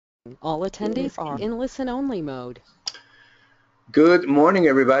All attendees are in listen-only mode. Good morning,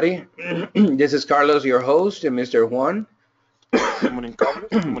 everybody. This is Carlos, your host, and Mr. Juan. Good morning, Carlos.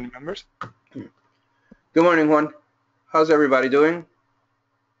 Good morning, members. Good morning, Juan. How's everybody doing?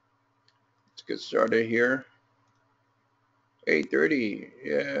 Let's get started here. 8:30.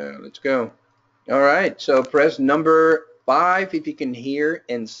 Yeah, let's go. All right, so press number 5 if you can hear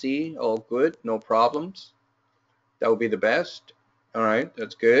and see. All good, no problems. That would be the best. All right,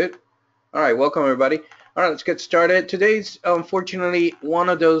 that's good. All right, welcome, everybody. All right, let's get started. Today's unfortunately one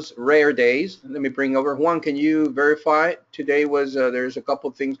of those rare days. Let me bring over Juan. Can you verify? Today was there's a couple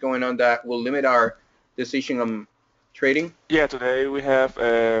of things going on that will limit our decision on trading. Yeah, today we have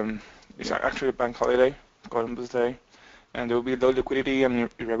it's actually a bank holiday, Columbus Day, and there will be low liquidity and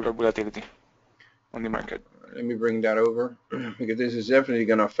irregular volatility on the market. Let me bring that over because this is definitely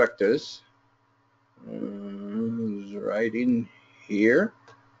going to affect us. Right in here.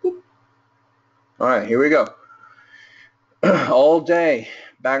 Boop. All right, here we go. All day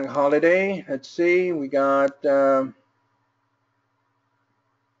bank holiday. Let's see. We got.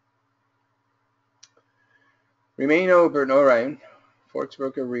 Remain open, all right. Forex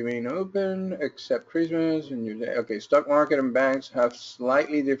broker remain open except Christmas and New Day. Okay, stock market and banks have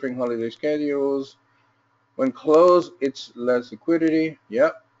slightly different holiday schedules. When closed, it's less liquidity.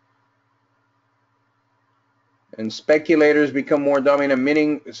 Yep. And speculators become more dominant,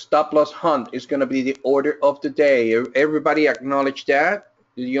 meaning stop loss hunt is going to be the order of the day. Everybody acknowledge that?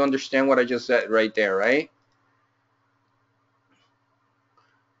 Do you understand what I just said right there, right?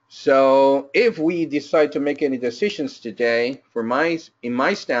 So if we decide to make any decisions today, in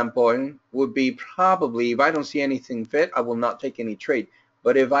my standpoint, would be probably if I don't see anything fit, I will not take any trade.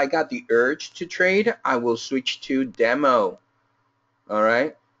 But if I got the urge to trade, I will switch to demo. All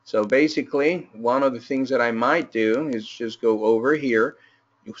right. So basically, one of the things that I might do is just go over here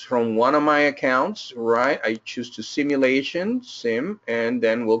from one of my accounts, right? I choose to sim, and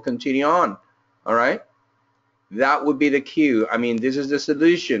then we'll continue on. All right. That would be the cue. I mean, this is the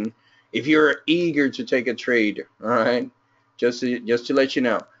solution if you're eager to take a trade, all right? Just to let you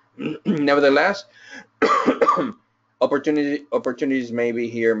know. Nevertheless, opportunities may be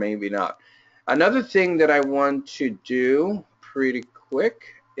here, maybe not. Another thing that I want to do pretty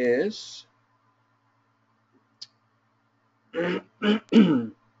quick is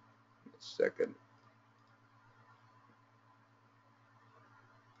second.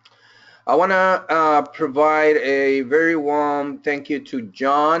 I want to provide a very warm thank you to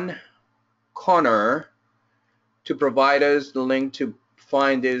John Connor to provide us the link to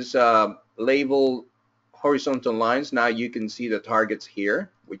find this label horizontal lines. Now you can see the targets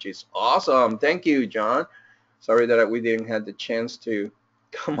here, which is awesome. Thank you, John. Sorry that we didn't have the chance to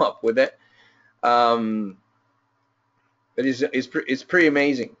come up with it. But it's pretty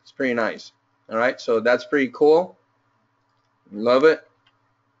amazing. It's pretty nice. All right, so that's pretty cool. Love it.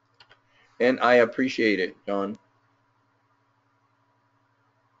 And I appreciate it, John.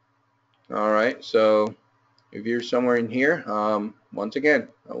 All right, so if you're somewhere in here, once again,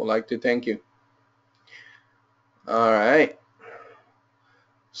 I would like to thank you. All right.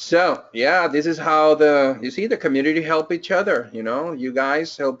 So yeah, this is how you see the community help each other. You know, you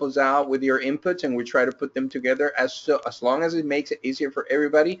guys help us out with your inputs, and we try to put them together as long as it makes it easier for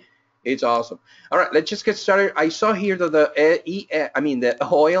everybody. It's awesome. All right, let's just get started. I saw here that the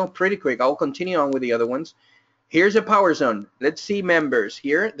oil pretty quick. I'll continue on with the other ones. Here's a power zone. Let's see members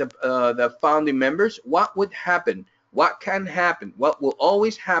here, the founding members. What would happen? What can happen? What will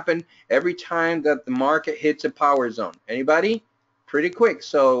always happen every time that the market hits a power zone? Anybody? Pretty quick.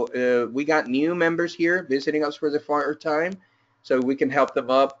 So we got new members here visiting us for the first time, so we can help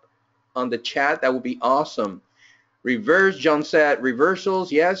them up on the chat. That would be awesome. Reverse, John said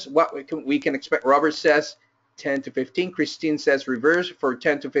reversals. Yes, what we can expect. Robert says 10 to 15. Christine says reverse for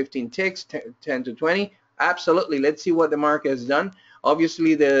 10 to 15 ticks, 10 to 20. Absolutely. Let's see what the market has done.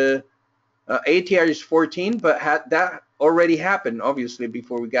 Obviously, the ATR is 14, but that already happened, obviously,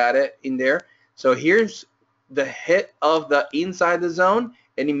 before we got it in there. So here's the hit of the inside the zone,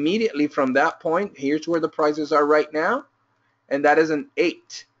 and immediately from that point, here's where the prices are right now, and that is an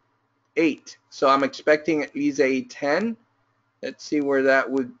 8. So I'm expecting at least a 10. Let's see where that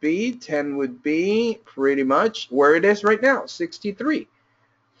would be. 10 would be pretty much where it is right now, 63.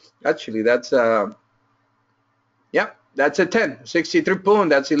 Actually, that's that's a 10. 63, boom,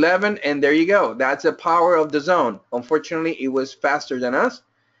 that's 11, and there you go. That's the power of the zone. Unfortunately, it was faster than us,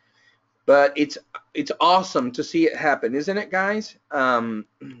 but it's awesome to see it happen, isn't it, guys?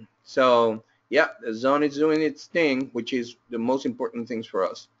 So yeah, the zone is doing its thing, which is the most important things for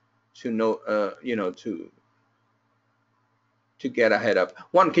us to know, to to get ahead of.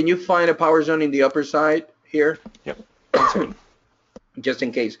 Juan, can you find a power zone in the upper side here? Yep. Just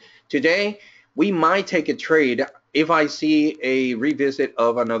in case. Today, we might take a trade if I see a revisit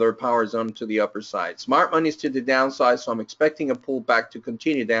of another power zone to the upper side. Smart money is to the downside, so I'm expecting a pullback to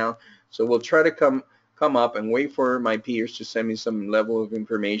continue down. So we'll try to come up and wait for my peers to send me some level of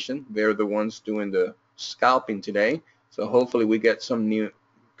information. They're the ones doing the scalping today. So hopefully we get some new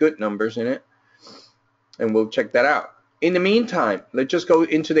good numbers in it, and we'll check that out. In the meantime, let's just go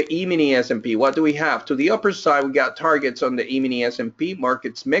into the E-mini S&P. What do we have? To the upper side, we got targets on the E-mini S&P.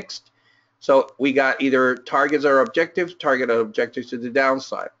 Market's mixed. So we got either targets or objectives, target or objectives to the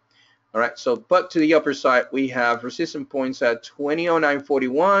downside. All right, so but to the upper side, we have resistance points at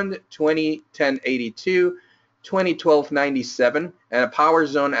 2009.41, 2010.82, 2012.97, and a power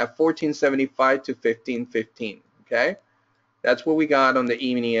zone at 14.75 to 15.15, okay? That's what we got on the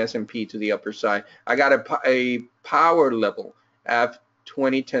E-mini S&P to the upper side. I got a power level at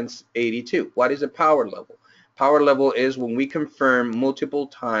 2010.82. What is a power level? Power level is when we confirm multiple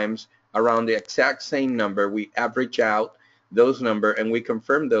times around the exact same number, we average out those numbers and we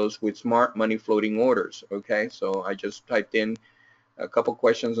confirm those with smart money floating orders. Okay, so I just typed in a couple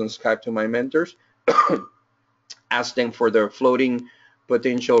questions on Skype to my mentors, asked them for their floating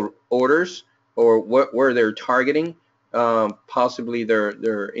potential orders or what were they're targeting, possibly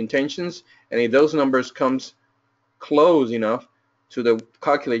their intentions, and if those numbers comes close enough to the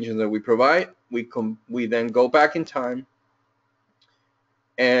calculations that we provide, we then go back in time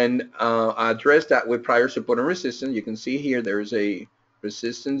and address that with prior support and resistance. You can see here there is a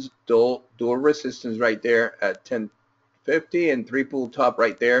resistance, dual resistance right there at 1050 and three pull top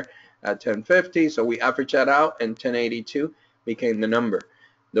right there at 1050. So we average that out and 1082 became the number.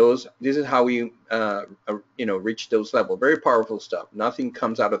 This is how we reach those levels. Very powerful stuff. Nothing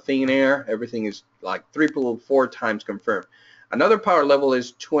comes out of thin air. Everything is like 4 times confirmed. Another power level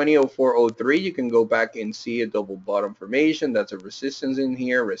is 200403. You can go back and see a double bottom formation. That's a resistance in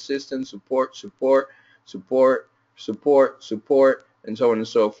here. Resistance, support, support, support, support, support, and so on and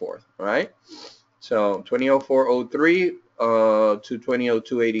so forth. All right. So 200403 to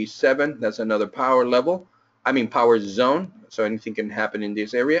 200287. That's another power level. I mean power zone. So anything can happen in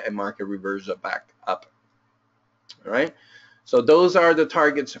this area and market reverses back up. All right. So those are the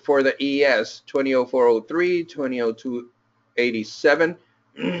targets for the ES: 200403, 200287,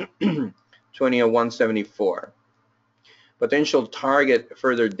 200174. Potential target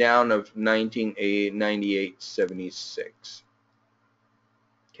further down of 1998.76.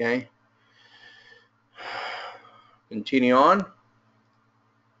 Okay. Continue on.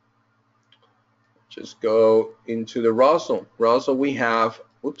 Just go into the Russell. Russell we have,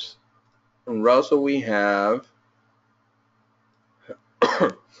 oops. In Russell we have,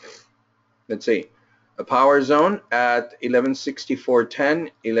 let's see, a power zone at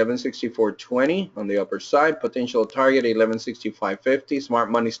 1164.10, 1164.20 on the upper side. Potential target 1165.50. Smart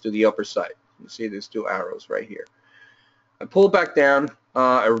money's to the upper side. You see these two arrows right here. I pull back down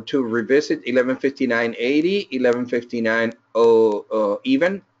to revisit 1159.80, 1159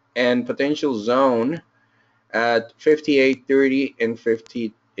 even, and potential zone at 58.30 and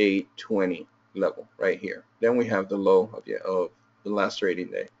 58.20 level right here. Then we have the low of the last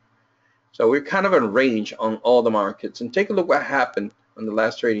trading day. So we're kind of in range on all the markets. And take a look what happened on the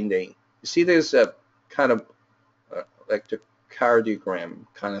last trading day. You see there's a kind of like the cardiogram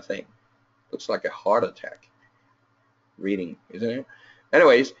kind of thing. Looks like a heart attack reading, isn't it?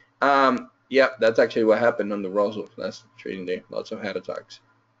 Anyways, yeah, that's actually what happened on the Russell last trading day. Lots of heart attacks.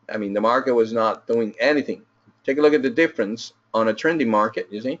 I mean, the market was not doing anything. Take a look at the difference on a trending market,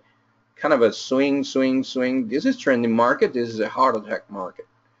 you see? Kind of a swing, swing, swing. This is trending market. This is a heart attack market.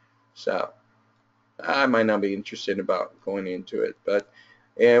 So I might not be interested about going into it. But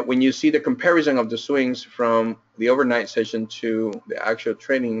when you see the comparison of the swings from the overnight session to the actual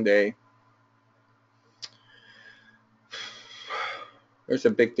trading day, there's a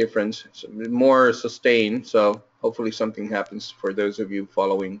big difference. It's more sustained, so hopefully something happens for those of you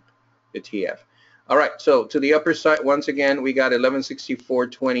following the TF. All right, so to the upper side, once again, we got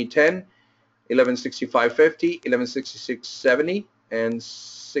 1164.2010, 1165.50, 1166.70, and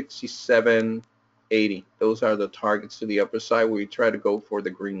 67.80. Those are the targets to the upper side. We try to go for the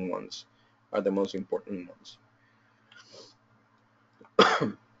green ones, are the most important ones.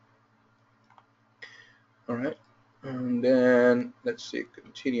 All right. And then let's see,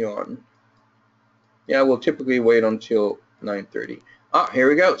 continue on. Yeah, we'll typically wait until 9:30. Ah, here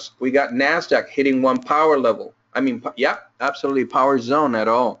we go. We got NASDAQ hitting one power level. I mean, yeah, absolutely power zone at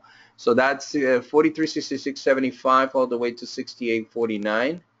all. So that's 43.66.75 all the way to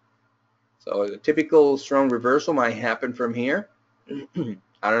 68.49. So a typical strong reversal might happen from here.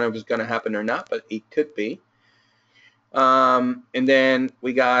 I don't know if it's going to happen or not, but it could be. And then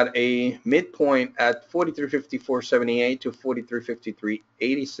we got a midpoint at 43.5478 to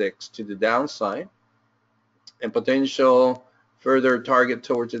 43.5386 to the downside. And potential further target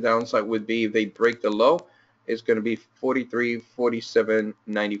towards the downside would be if they break the low, it's going to be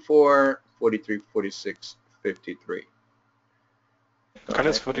 43.4794, 43.4653.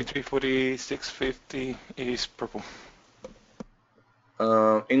 Carlos, 43.4650 is purple.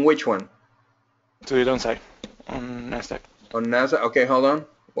 In which one? To the downside on Nasdaq. On Nasdaq? Okay, hold on.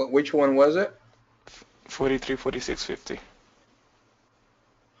 Which one was it? 43.4650.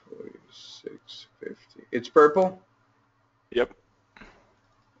 4650. It's purple? Yep.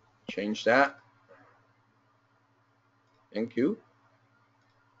 Change that. Thank you.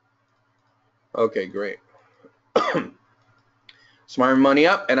 Okay, great. Smart money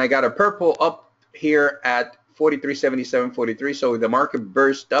up, and I got a purple up here at 43.7743. So if the market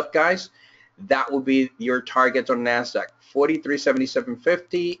burst up, guys, that will be your target on Nasdaq.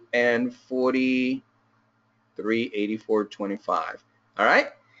 43.7750 and 43.8425. All right.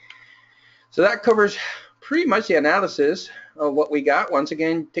 So that covers pretty much the analysis of what we got. Once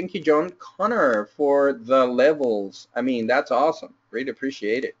again, thank you, John Connor, for the levels. I mean, that's awesome. Really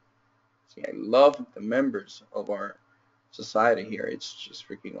appreciate it. See, I love the members of our society here. It's just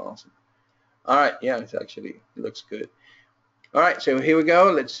freaking awesome. All right, yeah, it looks good. All right, so here we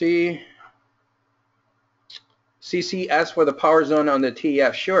go. Let's see. CC asked for the power zone on the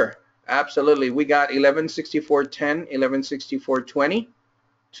TF. Sure, absolutely. We got 1164.10, 1164.20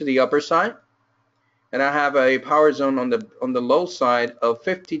 to the upper side, and I have a power zone on the low side of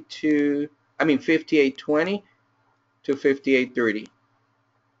 58.20 to 58.30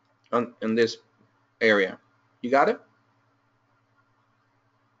 in this area. You got it?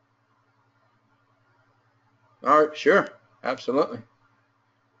 All right, sure, absolutely.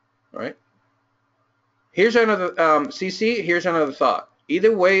 All right. Here's another CC. Here's another thought.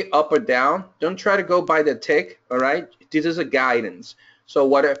 Either way, up or down, don't try to go by the tick. All right, this is a guidance. So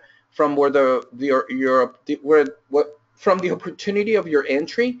from where from the opportunity of your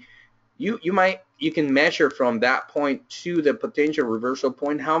entry, you can measure from that point to the potential reversal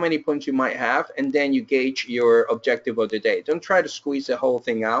point how many points you might have, and then you gauge your objective of the day. Don't try to squeeze the whole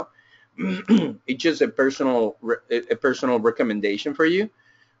thing out. It's just a personal recommendation for you,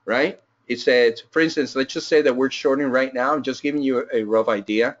 right? It says, for instance, let's just say that we're shorting right now. I'm just giving you a rough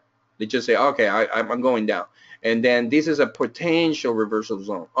idea. Let's just say, okay, I'm going down, and then this is a potential reversal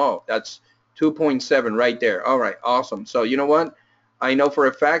zone. Oh, that's 2.7 right there. All right, awesome. So you know what? I know for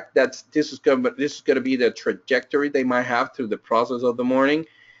a fact that this is going to be the trajectory they might have through the process of the morning.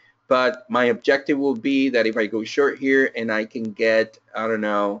 But my objective will be that if I go short here and I can get, I don't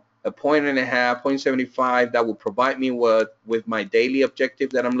know, a 1.5, 0.75, that will provide me with my daily objective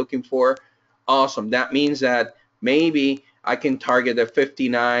that I'm looking for. Awesome. That means that maybe I can target a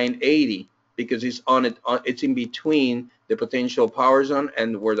 59.80 because it's in between the potential power zone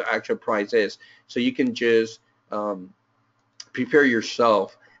and where the actual price is. So you can just prepare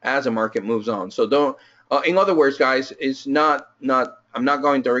yourself as the market moves on. So don't. In other words, guys, it's I'm not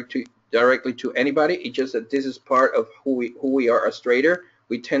going directly to anybody. It's just that this is part of who we are as trader.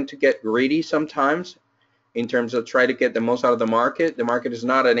 We tend to get greedy sometimes in terms of try to get the most out of the market. The market is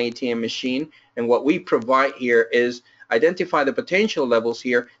not an ATM machine, and what we provide here is identify the potential levels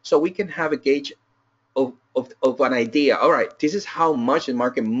here so we can have a gauge of an idea. All right, this is how much the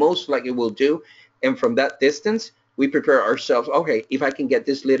market most likely will do, and from that distance, we prepare ourselves. Okay, if I can get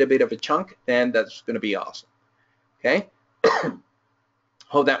this little bit of a chunk, then that's going to be awesome. Okay,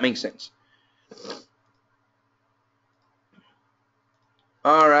 hope that makes sense.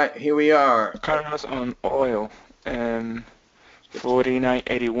 All right, here we are. Carlos, on oil,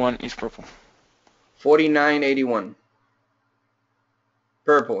 49.81 is purple. 49.81.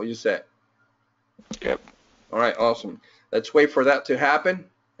 Purple, you said. Yep. All right, awesome. Let's wait for that to happen,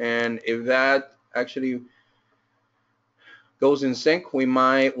 and if that actually goes in sync, we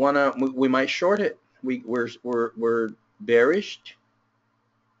might short it. We're bearish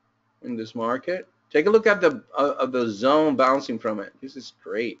in this market. Take a look at the zone bouncing from it. This is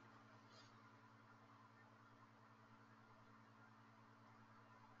great.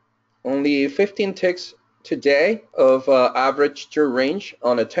 Only 15 ticks today of average to range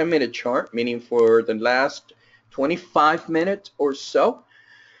on a 10-minute chart, meaning for the last 25 minutes or so,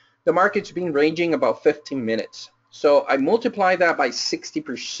 the market's been ranging about 15 minutes. So I multiply that by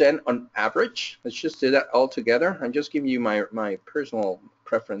 60% on average. Let's just do that all together. I'm just giving you my personal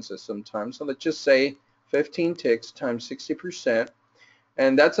preferences sometimes. So let's just say 15 ticks times 60%,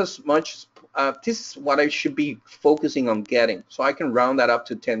 and that's as much this is what I should be focusing on getting, so I can round that up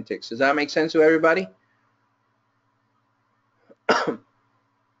to 10 ticks. Does that make sense to everybody?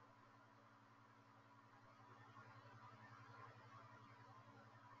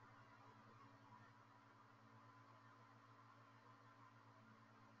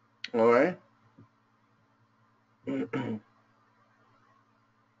 All right.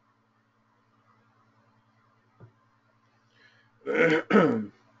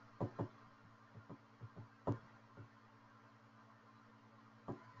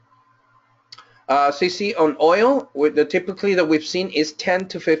 CC on oil, with the typically that we've seen is 10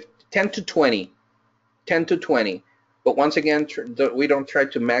 to 50, 10 to 20, 10 to 20. But once again, we don't try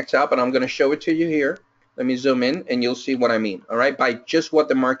to max out, but I'm going to show it to you here. Let me zoom in and you'll see what I mean. All right, by just what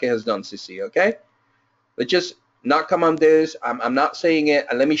the market has done, CC. Okay, let's just not come on this. I'm not saying it,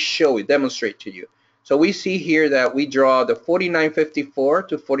 and let me show it, demonstrate to you. So we see here that we draw the 49.54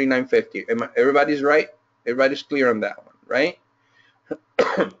 to 49.50. Everybody's right? Everybody's clear on that one, right?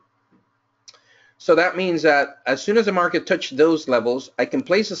 So that means that as soon as the market touched those levels, I can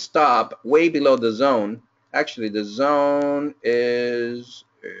place a stop way below the zone. Actually, the zone is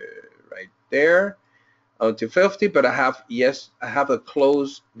right there, 250, but I have, yes, I have the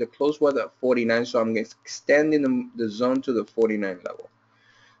close was at 49, so I'm extending the zone to the 49 level.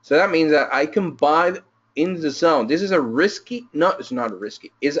 So that means that I can buy in the zone. This is a risky, no, it's not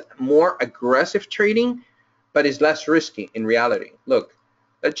risky. It's more aggressive trading, but it's less risky in reality. Look,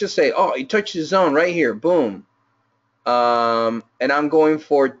 let's just say, oh, it touched the zone right here, boom. And I'm going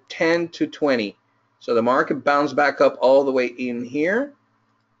for 10 to 20. So the market bounced back up all the way in here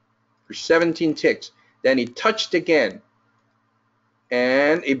for 17 ticks. Then it touched again,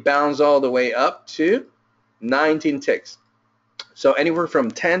 and it bounced all the way up to 19 ticks. So anywhere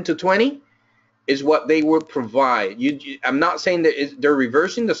from 10 to 20 is what they will provide. I'm not saying that they're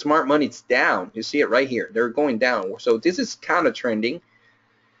reversing the smart money. It's down. You see it right here. They're going down. So this is kind of trending.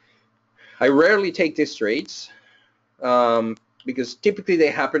 I rarely take these trades because typically they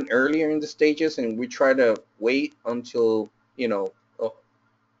happen earlier in the stages, and we try to wait until, you know,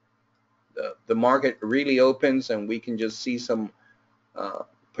 the market really opens and we can just see some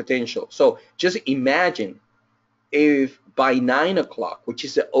potential. So just imagine if by 9 o'clock, which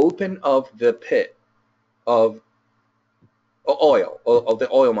is the open of the pit of oil, of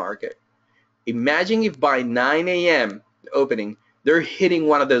the oil market, imagine if by 9 a.m. the opening, they're hitting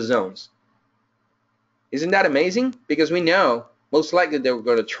one of the zones. Isn't that amazing? Because we know most likely they're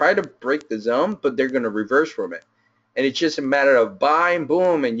going to try to break the zone, but they're going to reverse from it. And it's just a matter of buy and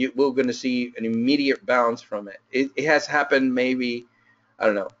boom, and we're going to see an immediate bounce from it. It has happened maybe, I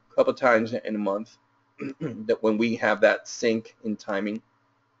don't know, a couple times in a month that when we have that sync in timing.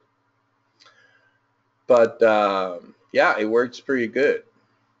 But yeah, it works pretty good.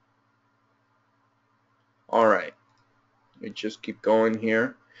 All right, let me just keep going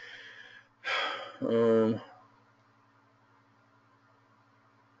here.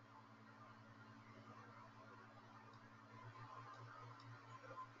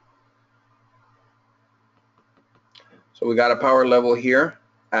 So we got a power level here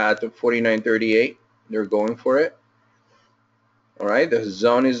at the 49.38. They're going for it. All right, the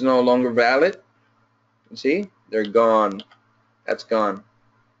zone is no longer valid. You see, they're gone. That's gone.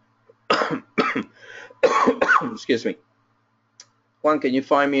 Excuse me. Juan, can you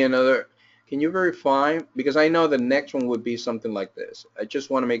find me another? Can you verify? Because I know the next one would be something like this. I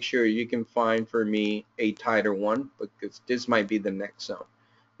just want to make sure you can find for me a tighter one, because this might be the next zone.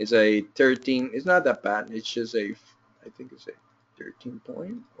 It's a 13. It's not that bad. It's just a, I think it's a 13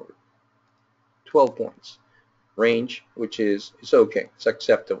 point or 12 points range, which is, it's okay. It's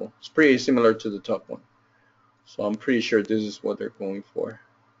acceptable. It's pretty similar to the top one. So I'm pretty sure this is what they're going for.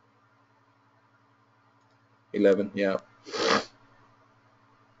 11, yeah.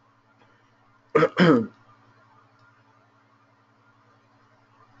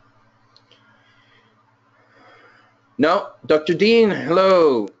 No, Dr. Dean,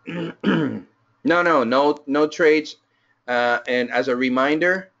 hello. No trades. And as a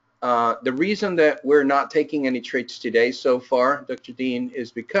reminder, the reason that we're not taking any trades today so far, Dr. Dean,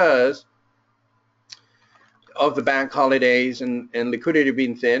 is because of the bank holidays and liquidity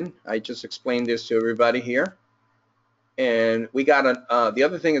being thin. I just explained this to everybody here. And we got the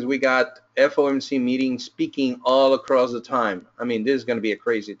other thing is we got FOMC meetings speaking all across the time. I mean, this is going to be a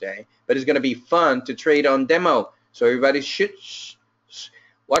crazy day, but it's going to be fun to trade on demo. So everybody should,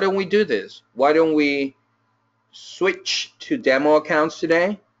 why don't we do this? Why don't we switch to demo accounts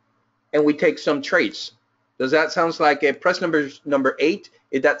today and we take some trades? Does that sound like a press number 8?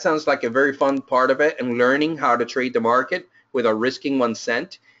 That sounds like a very fun part of it, and learning how to trade the market without risking 1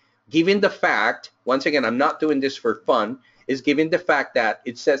 cent. given the fact, once again, I'm not doing this for fun, is given the fact that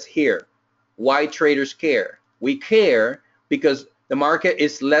it says here, why traders care. We care because the market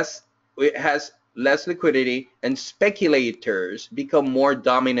is less, it has less liquidity, and speculators become more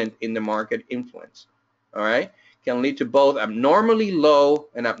dominant in the market influence. All right, can lead to both abnormally low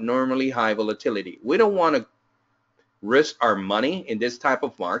and abnormally high volatility. We don't want to risk our money in this type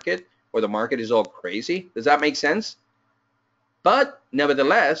of market where the market is all crazy. Does that make sense? But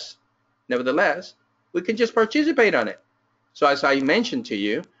nevertheless, we can just participate on it. So as I mentioned to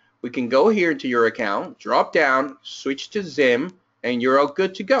you, we can go here into your account, drop down, switch to Zim, and you're all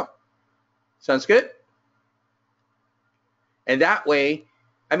good to go. Sounds good? And that way,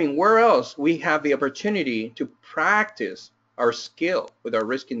 I mean, where else we have the opportunity to practice our skill with our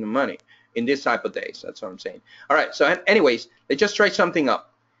risking the money in this type of days? That's what I'm saying. All right, so anyways, let's just try something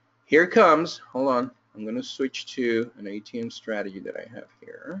up. Here comes, hold on, I'm going to switch to an ATM strategy that I have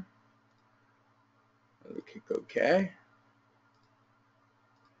here. Click OK.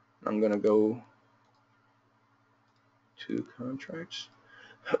 I'm going to go to contracts.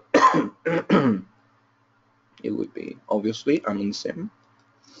 It would be, obviously, I'm in Sim.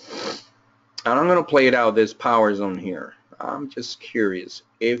 And I'm going to play it out this power zone here. I'm just curious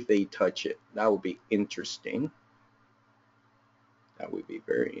if they touch it. That would be interesting. That would be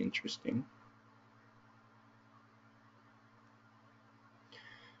very interesting.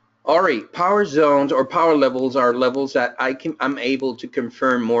 All right, power zones or power levels are levels that I'm able to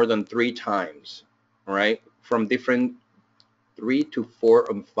confirm more than 3 times, all right, from different 3 to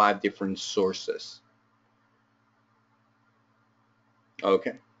 4 and 5 different sources.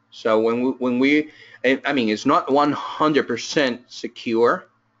 Okay, so when we I mean, it's not 100% secure,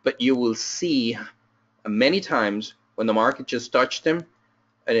 but you will see many times when the market just touched them,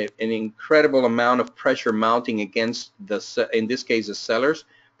 an incredible amount of pressure mounting against the, in this case, the sellers.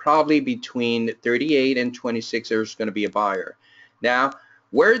 Probably between 38 and 26 there's going to be a buyer. Now,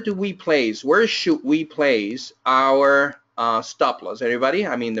 where do we place, where should we place our stop loss? Everybody,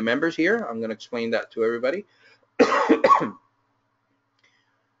 I mean the members here, I'm going to explain that to everybody.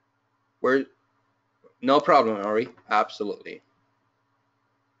 Where, no problem, Ari, absolutely.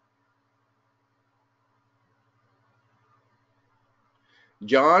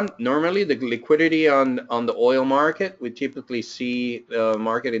 John, normally the liquidity on the oil market, we typically see the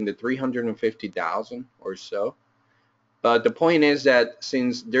market in the 350,000 or so. But the point is that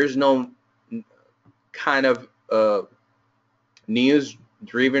since there's no kind of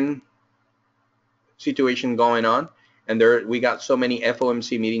news-driven situation going on, and we got so many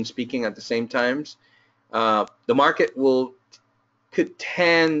FOMC meetings speaking at the same times, the market could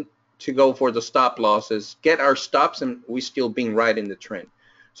tend to go for the stop losses, get our stops, and we still being right in the trend.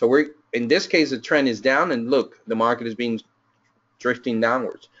 So we're, in this case, the trend is down, and look, the market is being drifting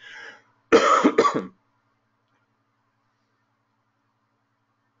downwards.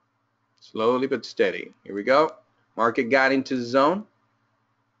 Slowly but steady. Here we go. Market got into the zone.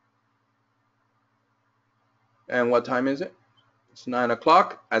 And what time is it? It's 9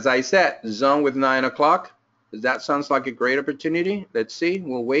 o'clock. As I said, zone with 9 o'clock. Does that sound like a great opportunity? Let's see.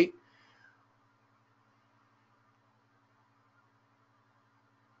 We'll wait.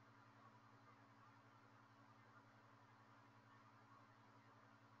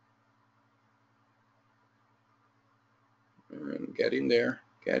 And get in there.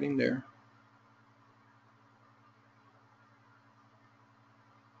 Get in there.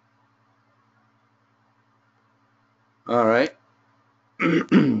 All right.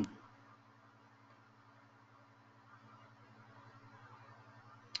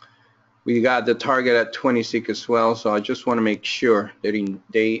 We got the target at 26 as well, so I just want to make sure that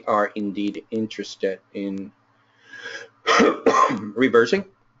they are indeed interested in reversing.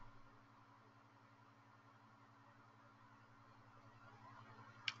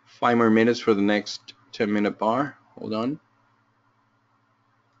 Five more minutes for the next 10-minute bar. Hold on.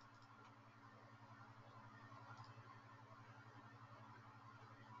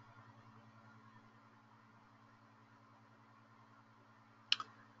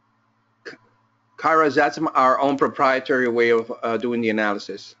 Kairos, that's our own proprietary way of doing the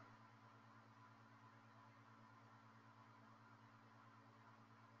analysis.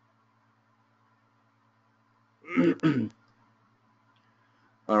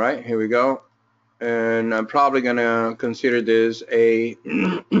 All right, here we go. And I'm probably going to consider this a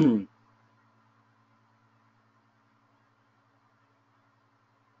in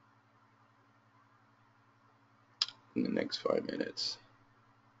the next 5 minutes.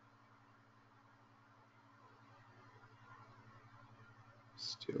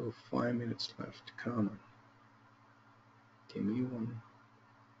 Still 5 minutes left to come. Give me one.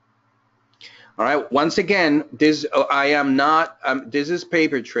 All right, once again, this I am not, this is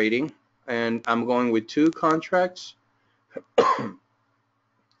paper trading, and I'm going with 2 contracts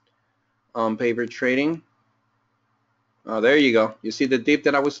on paper trading. Oh, there you go. You see the dip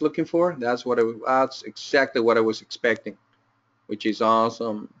that I was looking for? That's exactly what I was expecting, which is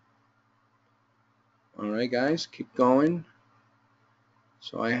awesome. All right, guys, keep going.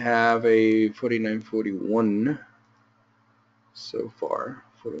 So I have a 49.41 so far,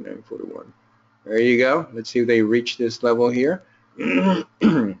 49.41. There you go. Let's see if they reach this level here.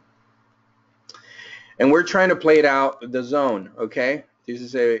 And we're trying to play it out the zone, okay? This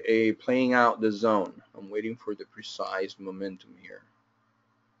is a playing out the zone. I'm waiting for the precise momentum here.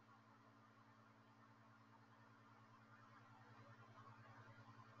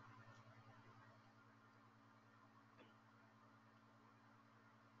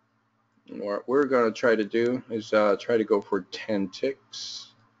 And what we're going to try to do is try to go for 10 ticks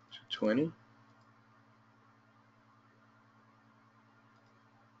to 20.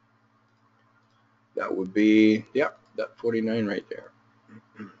 That would be, yep, that 49 right there.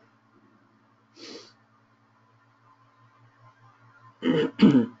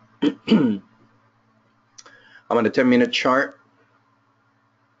 I'm on a 10-minute chart.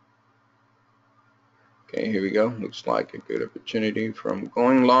 Okay, here we go. Looks like a good opportunity from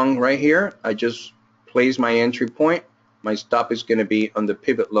going long right here. I just placed my entry point. My stop is going to be on the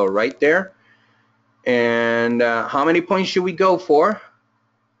pivot low right there. And how many points should we go for?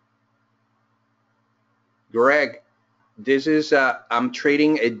 Greg, this is, I'm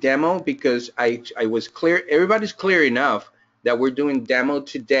trading a demo because I was clear, everybody's clear enough that we're doing demo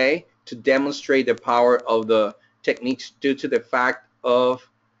today to demonstrate the power of the techniques due to the fact of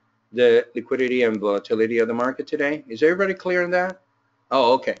the liquidity and volatility of the market today. Is everybody clear on that?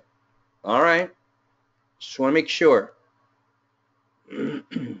 Oh, okay. All right. Just want to make sure.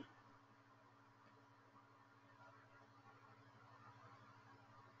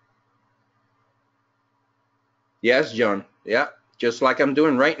 Yes, John. Yeah, just like I'm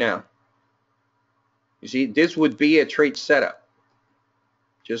doing right now. You see, this would be a trade setup,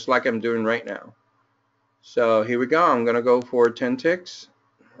 just like I'm doing right now. So here we go. I'm going to go for 10 ticks.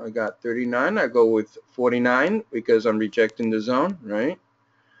 I got 39. I go with 49 because I'm rejecting the zone, right?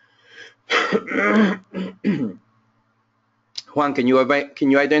 Juan, can you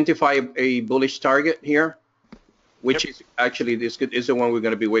identify a bullish target here? Which is actually this is the one we're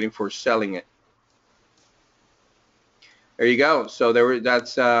going to be waiting for selling it. There you go. So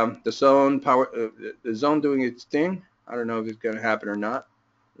that's the zone power, the zone doing its thing. I don't know if it's going to happen or not.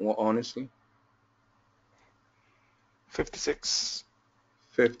 Well, honestly. 56.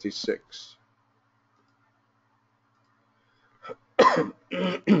 56.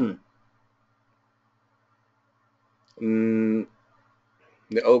 The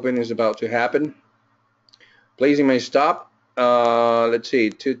open is about to happen. Placing my stop. Let's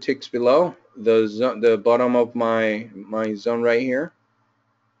see, 2 ticks below the bottom of my zone right here.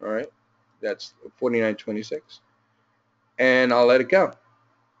 All right, that's 49.26, and I'll let it go.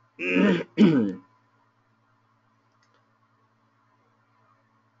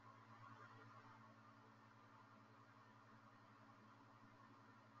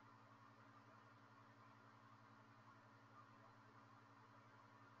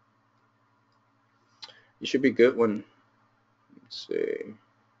 You should be good when, let's say,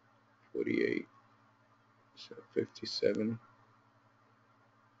 48, so 57,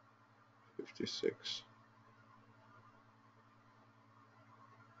 56.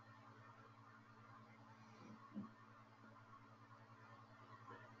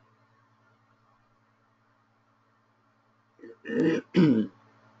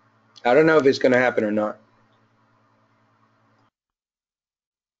 I don't know if it's going to happen or not.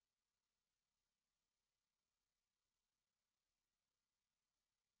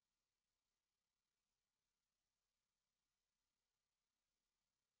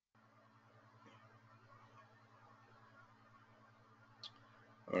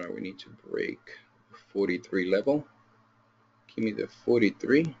 All right, we need to break 43 level. Give me the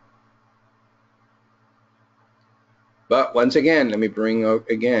 43. But once again, let me bring up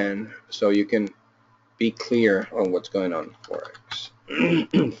again so you can be clear on what's going on Forex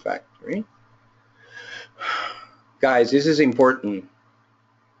factory. Guys, this is important.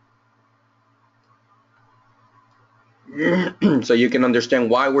 So you can understand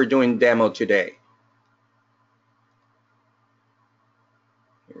why we're doing demo today.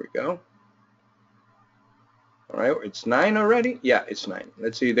 Here we go. All right, it's 9 already. Yeah, it's 9.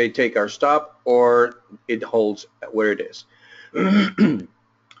 Let's see if they take our stop or it holds where it is.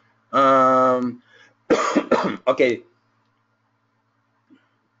 Okay.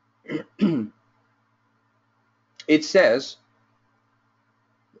 it says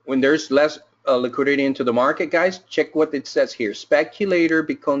when there's less liquidity into the market, guys, check what it says here. Speculator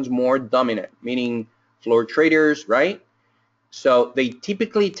becomes more dominant, meaning floor traders, right? So they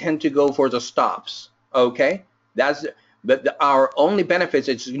typically tend to go for the stops, okay? But our only benefits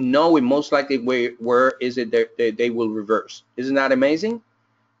is to know most likely where is it they will reverse. Isn't that amazing?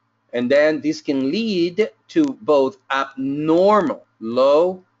 And then this can lead to both abnormal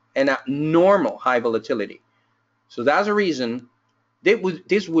low and abnormal high volatility. So that's a reason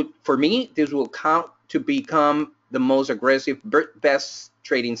this would for me, this will count to become the most aggressive, best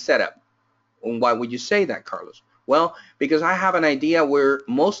trading setup. And why would you say that, Carlos? Well, because I have an idea where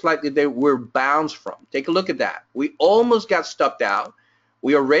most likely they were bounced from. Take a look at that. We almost got stopped out.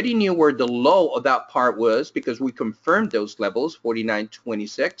 We already knew where the low of that part was because we confirmed those levels,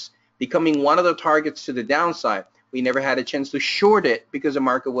 49.26, becoming one of the targets to the downside. We never had a chance to short it because the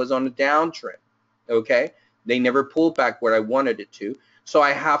market was on a downtrend, okay? They never pulled back where I wanted it to. So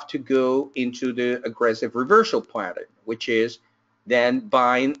I have to go into the aggressive reversal pattern, which is then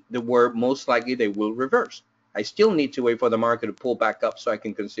buying the where most likely they will reverse. I still need to wait for the market to pull back up so I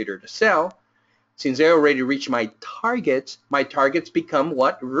can consider to sell. Since I already reached my targets become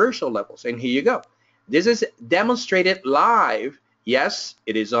what? Reversal levels. And here you go. This is demonstrated live. Yes,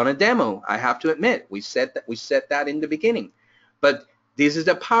 it is on a demo. I have to admit, we said that in the beginning. But this is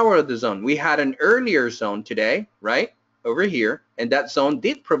the power of the zone. We had an earlier zone today, right? Over here. And that zone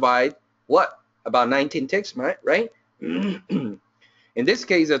did provide what? About 19 ticks, right? In this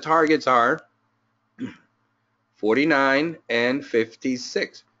case, the targets are 49 and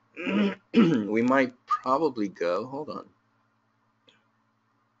 56. We might probably go, hold on.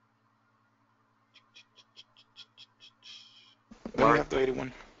 Then we have the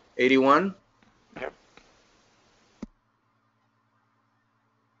 81. 81? Yep.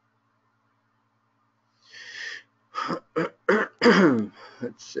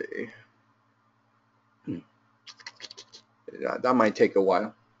 Let's see. That might take a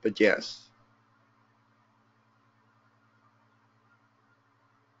while, but yes.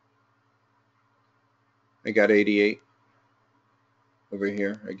 I got 88 over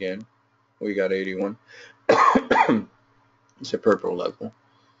here again. We got 81. It's a purple level.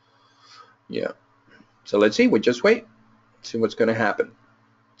 Yeah. So let's see. We just wait. See what's going to happen.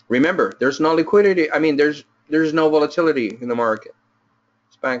 Remember, there's no liquidity. I mean, there's no volatility in the market.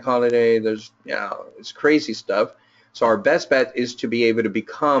 It's bank holiday. There's it's crazy stuff. So our best bet is to be able to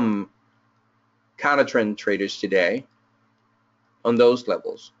become counter trend traders today on those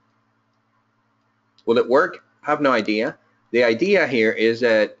levels. Will it work? I have no idea. The idea here is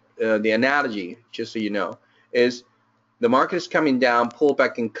that the analogy, just so you know, is the market is coming down, pull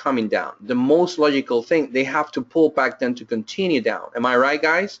back and coming down. The most logical thing, they have to pull back then to continue down. Am I right,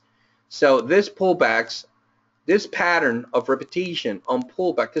 guys? So this pullbacks, this pattern of repetition on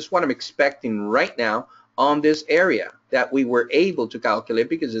pullback is what I'm expecting right now on this area that we were able to calculate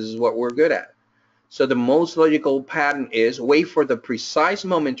because this is what we're good at. So the most logical pattern is wait for the precise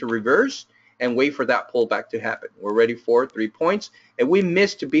moment to reverse and wait for that pullback to happen. We're ready for 3 points, and we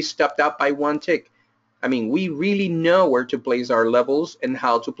missed to be stopped out by 1 tick. I mean, we really know where to place our levels and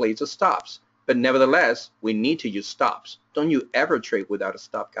how to place the stops, but nevertheless, we need to use stops. Don't you ever trade without a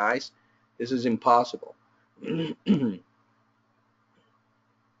stop, guys. This is impossible.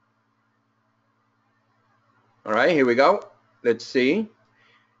 All right, here we go. Let's see.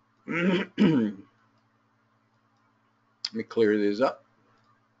 Let me clear this up.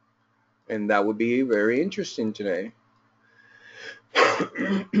 And that would be very interesting today.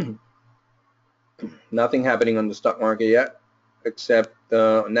 Nothing happening on the stock market yet, except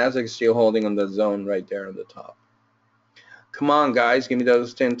the Nasdaq is still holding on the zone right there on the top. Come on, guys, give me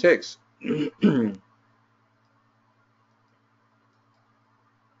those 10 ticks.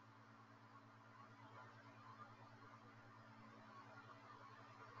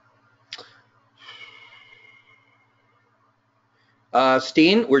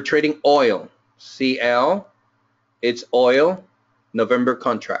 Steen, we're trading oil. CL, it's oil, November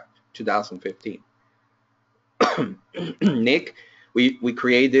contract, 2015. Nick, we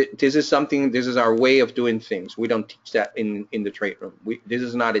created, this is something, this is our way of doing things. We don't teach that in the trade room. This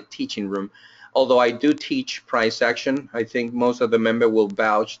is not a teaching room. Although I do teach price action, I think most of the members will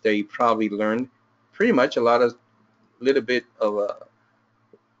vouch they probably learned pretty much a little bit of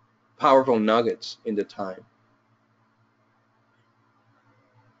powerful nuggets in the time.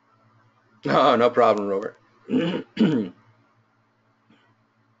 Oh, no problem, Robert.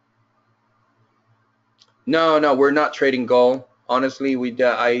 No, we're not trading gold. Honestly,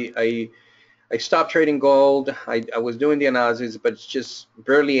 I stopped trading gold. I was doing the analysis, but it's just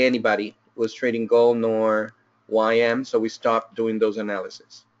barely anybody was trading gold nor YM, so we stopped doing those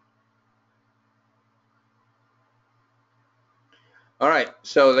analyses. All right,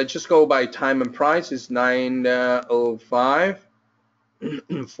 so let's just go by time and price. It's 9:05.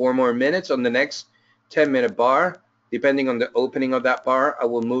 4 more minutes. On the next 10-minute bar, depending on the opening of that bar, I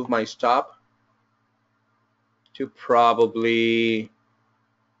will move my stop to probably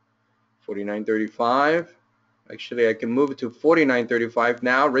 49.35. Actually, I can move it to 49.35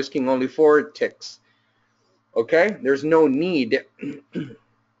 now, risking only 4 ticks. Okay, there's no need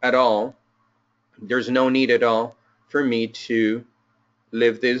at all. There's no need at all for me to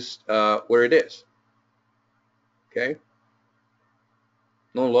leave this where it is. Okay,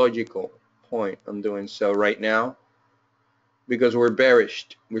 no logical point I'm doing so right now because we're bearish.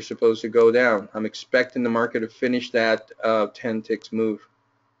 We're supposed to go down. I'm expecting the market to finish that 10 ticks move.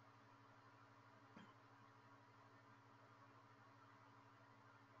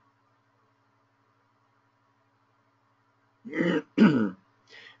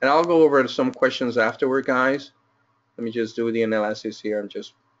 And I'll go over some questions afterward, guys. Let me just do the analysis here. I'm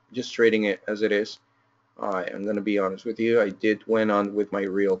just trading it as it is. All right, I'm gonna be honest with you. I went on with my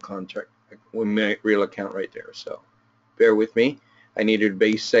real contract, with my real account right there. So bear with me. I needed to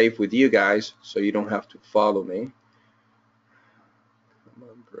be safe with you guys, so you don't have to follow me. I'm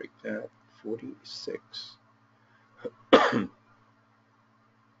gonna break that 46.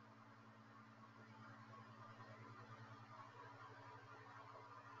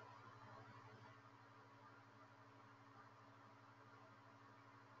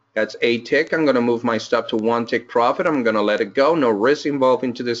 That's a tick. I'm going to move my stop to 1 tick profit. I'm going to let it go. No risk involved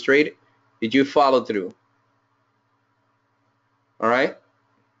into this trade. Did you follow through? All right.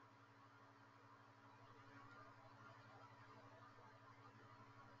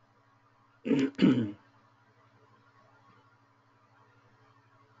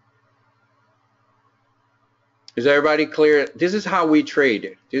 Is everybody clear? This is how we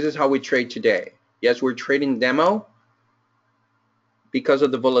trade. This is how we trade today. Yes, we're trading demo because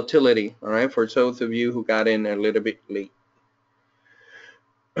of the volatility. All right, for those of you who got in a little bit late.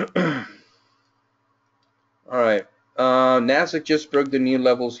 All right, Nasdaq just broke the new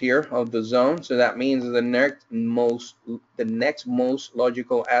levels here of the zone, so that means the next most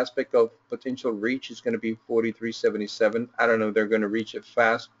logical aspect of potential reach is going to be 43.77. I don't know if they're going to reach it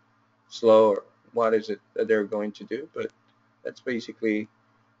fast, slow, or what is it that they're going to do, but that's basically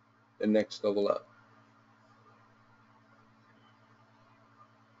the next level up.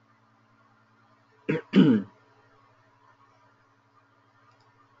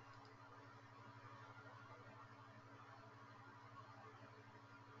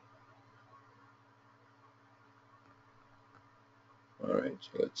 All right, so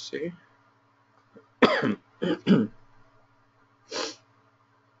let's see.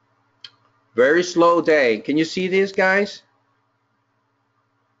 Very slow day. Can you see this, guys?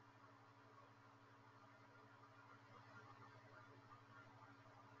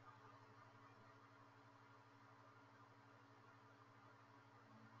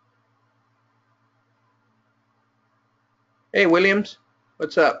 Hey, Williams,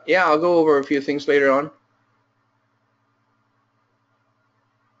 what's up? Yeah, I'll go over a few things later on.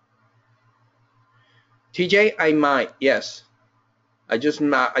 TJ, I might, yes. I just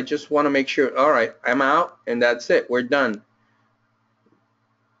want to make sure. All right, I'm out, and that's it. We're done.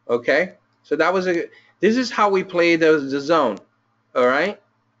 Okay, so this is how we play the zone. All right,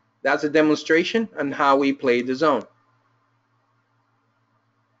 that's a demonstration on how we play the zone.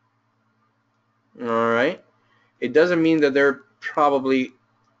 All right, it doesn't mean that they're probably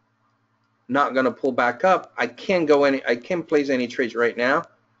not going to pull back up. I can't place any trades right now.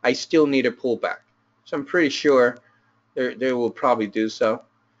 I still need a pullback, so I'm pretty sure they will probably do so.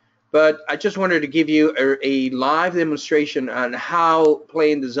 But I just wanted to give you a live demonstration on how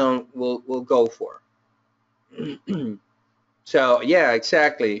playing the zone will go for. So yeah,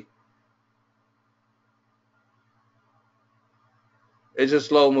 exactly. It's a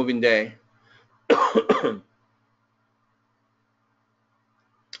slow moving day.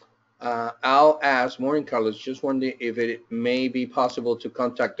 I'll ask Morning Carlos, just wondering if it may be possible to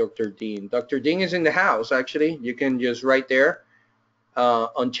contact Dr. Dean. Dr. Dean is in the house, actually. You can just right there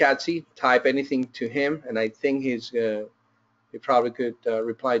on Chatsy, type anything to him, and I think he probably could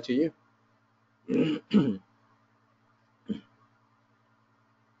reply to you.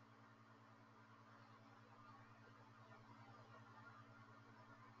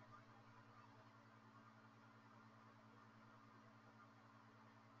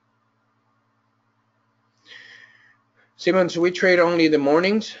 Simmons, we trade only the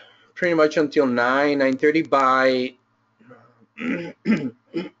mornings, pretty much until 9:30. By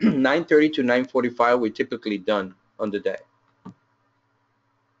 9:30 to 9:45 we're typically done on the day.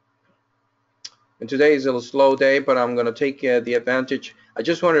 And today is a little slow day, but I'm going to take the advantage. I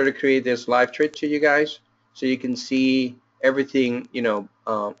just wanted to create this live trade to you guys so you can see everything, you know,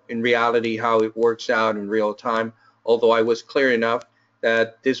 in reality, how it works out in real time. Although I was clear enough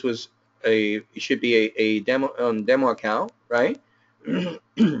that this was it should be a demo account, right?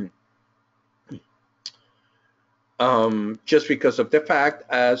 Just because of the fact,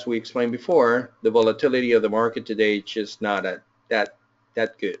 as we explained before, the volatility of the market today is just not that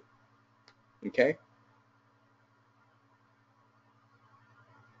good. Okay.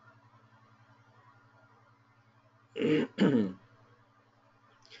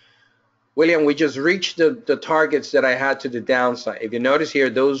 William, we just reached the targets that I had to the downside. If you notice here,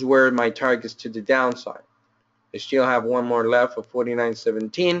 those were my targets to the downside. I still have one more left of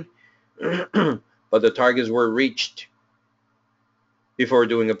 49.17, but the targets were reached before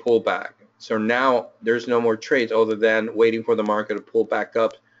doing a pullback. So now there's no more trades other than waiting for the market to pull back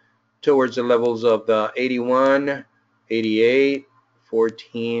up towards the levels of the 81, 88,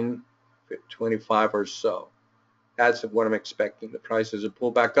 14, 25 or so. That's what I'm expecting. The prices to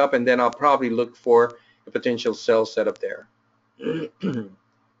pull back up, and then I'll probably look for a potential sell setup there.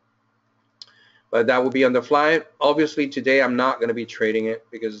 But that will be on the fly. Obviously, today I'm not going to be trading it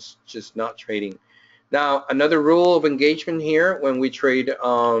because it's just not trading. Now, another rule of engagement here when we trade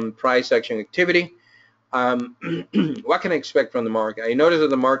price action activity, what can I expect from the market? I noticed that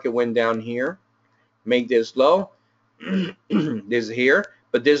the market went down here, make this low, this here,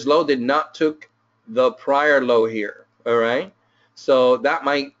 but this low did not took the prior low here. All right, so that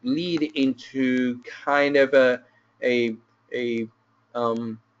might lead into kind of a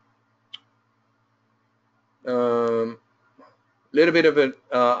little bit of an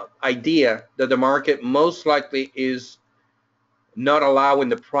idea that the market most likely is not allowing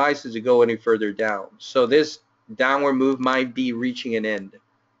the prices to go any further down. So this downward move might be reaching an end.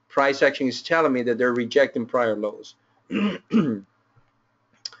 Price action is telling me that they're rejecting prior lows. And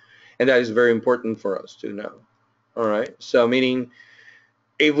that is very important for us to know. All right, so meaning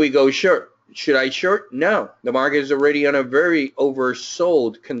if we go short, should I short? No, the market is already on a very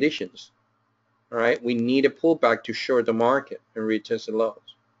oversold conditions. All right, we need a pullback to short the market and retest the lows.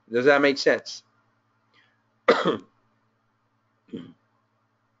 Does that make sense?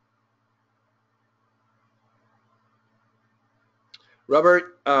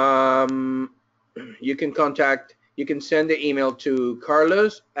 Robert, you can send the email to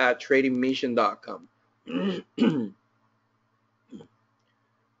carlos@tradingmission.com.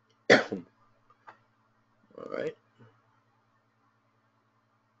 All right.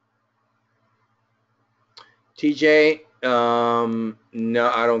 TJ, no,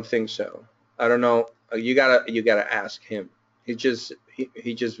 I don't think so. I don't know. You gotta ask him. He just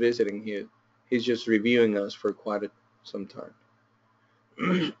visiting here. He's just reviewing us for quite some time.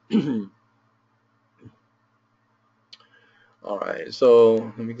 All right, so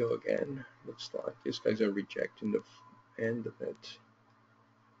let me go again. Looks like these guys are rejecting the end of it.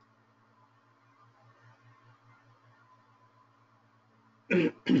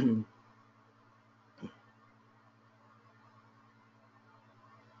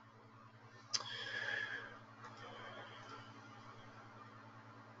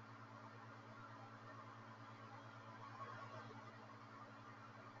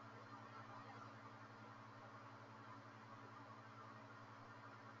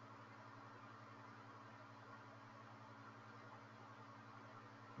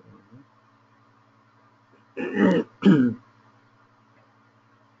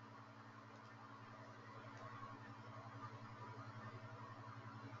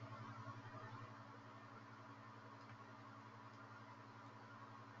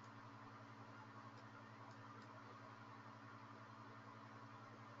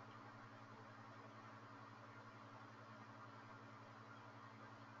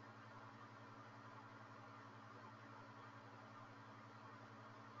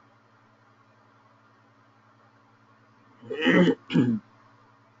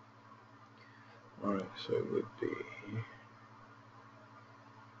 All right, so it would be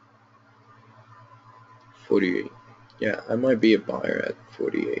 48. Yeah, I might be a buyer at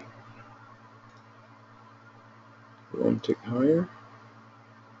 48. One tick higher.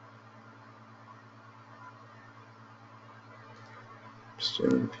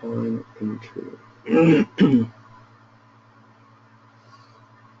 Still inclined into.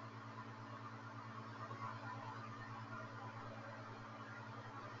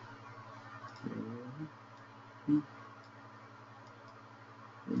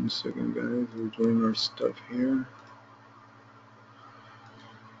 One second, guys. We're doing our stuff here.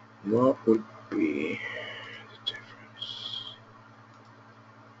 What would be the difference?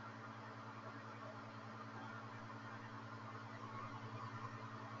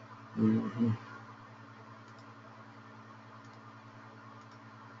 Mhm.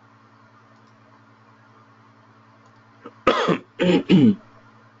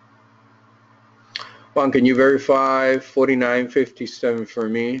 Juan, can you verify 49.57 for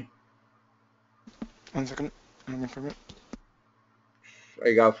me? 1 second. I'm looking for it.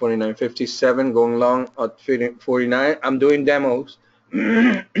 I got 49.57 going long at 49. I'm doing demos.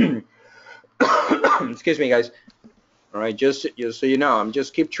 Excuse me, guys. All right, just so you know, I'm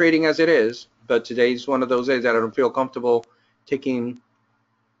just keep trading as it is. But today's one of those days that I don't feel comfortable risking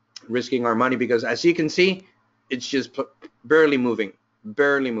our money because, as you can see, it's just barely moving,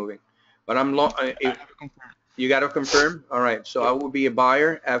 barely moving. But I'm long. I have it confirmed. You got to confirm. All right, so I Yep. will be a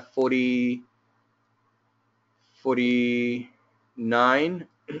buyer at 49,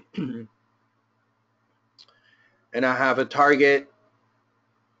 and I have a target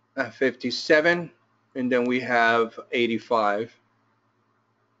at 57, and then we have 85.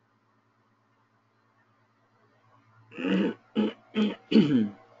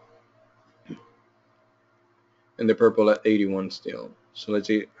 And the purple at 81 still. So let's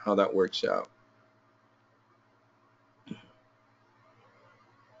see how that works out.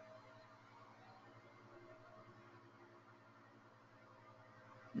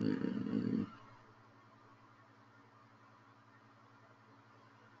 Mm.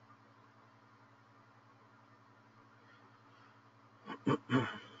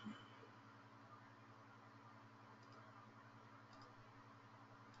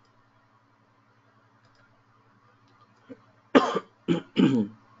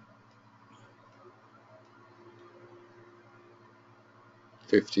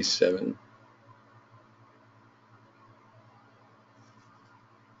 $57.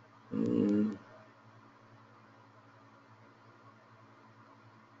 Mm.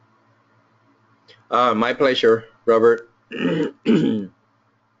 My pleasure, Robert.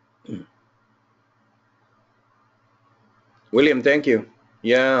 William, thank you.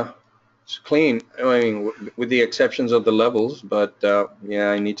 Yeah, it's clean. I mean, with the exceptions of the levels, but yeah,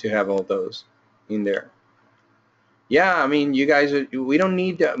 I need to have all those in there. Yeah, I mean, you guys, we don't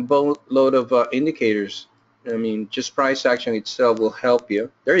need a boatload of indicators. I mean, just price action itself will help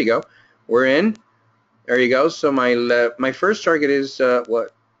you. There you go. We're in. There you go. So my first target is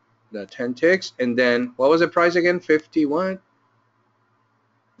what? The 10 ticks, and then what was the price again? 51,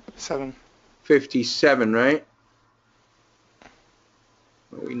 7. 57, right?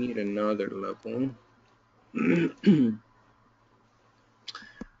 We need another level.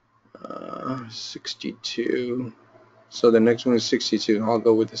 62. So the next one is 62. I'll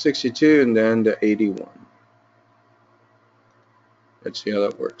go with the 62 and then the 81. Let's see how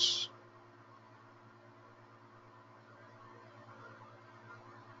that works.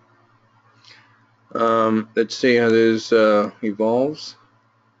 Let's see how this evolves.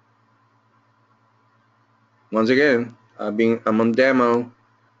 Once again, I'm on demo.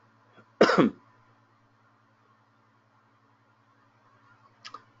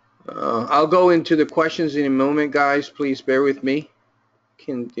 I'll go into the questions in a moment, guys. Please bear with me.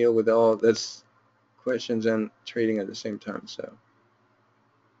 Can deal with all this questions and trading at the same time. So.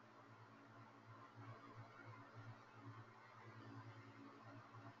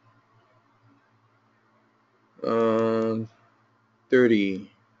 30.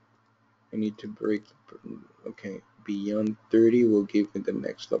 I need to break. Okay, beyond 30 will give me the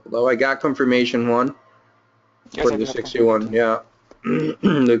next level. Oh, I got confirmation one Yes, for I the do have confirmed. 61. Yeah,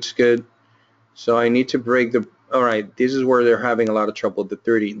 looks good. So I need to break the. All right, this is where they're having a lot of trouble. The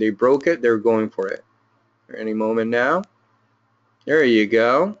 30. They broke it. They're going for it. Any moment now. There you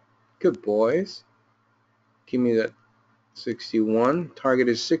go. Good boys. Give me that 61. Target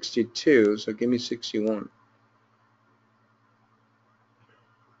is 62, so give me 61.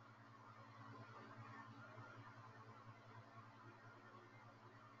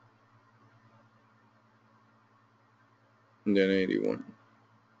 And then 81.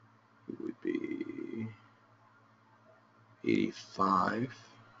 It would be 85.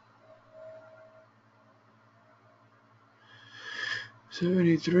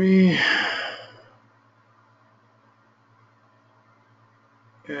 73.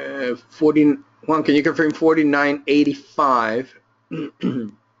 41. Can you confirm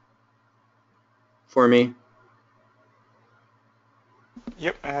 49.85 for me?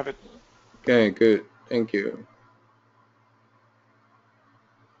 Yep, I have it. Okay, good. Thank you.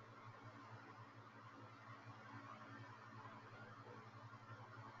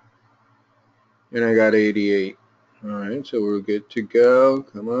 And I got 88. All right, so we're good to go.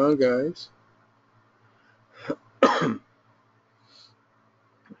 Come on, guys.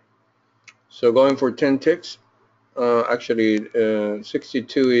 So going for 10 ticks. Actually,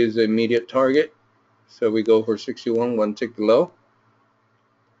 62 is the immediate target. So we go for 61, one tick below.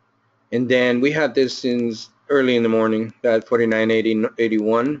 And then we had this since early in the morning, that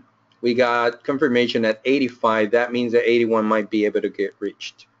 49.81. We got confirmation at 85. That means that 81 might be able to get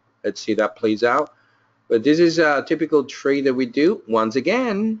reached. Let's see that plays out. But this is a typical trade that we do. Once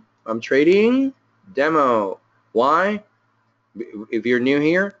again, I'm trading demo. Why? If you're new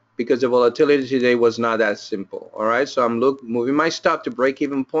here, because the volatility today was not that simple. All right, so I'm moving my stop to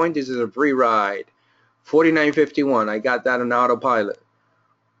break-even point. This is a free ride. 49.51. I got that on autopilot.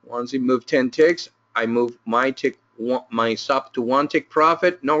 Once it moved 10 ticks, I move my stop to one tick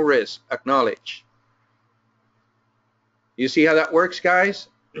profit, no risk. Acknowledge. You see how that works, guys?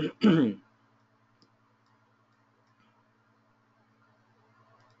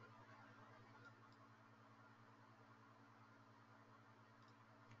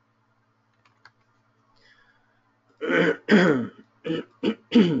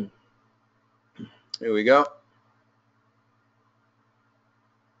 Here we go.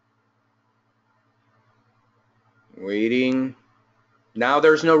 Waiting. Now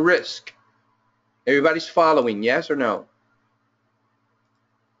there's no risk. Everybody's following, yes or no?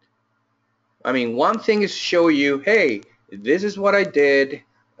 I mean, one thing is show you, hey, this is what I did,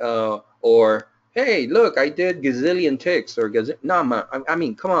 or hey, look, I did gazillion ticks, or no, man, I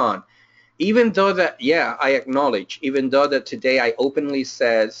mean, come on. Even though that, yeah, I acknowledge, even though that today I openly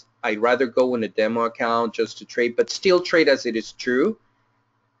says I'd rather go in a demo account just to trade, but still trade as it is true,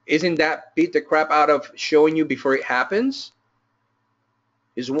 isn't that beat the crap out of showing you before it happens?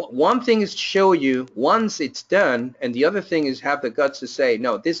 Is one thing is to show you once it's done, and the other thing is have the guts to say,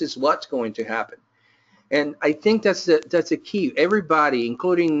 no, this is what's going to happen. And I think that's the key. Everybody,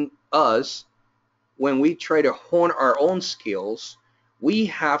 including us, when we try to hone our own skills, we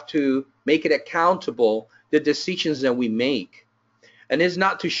have to make it accountable, the decisions that we make. And it's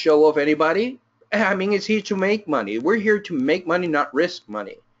not to show off anybody. I mean, it's here to make money. We're here to make money, not risk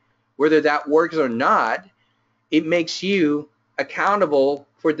money. Whether that works or not, it makes you accountable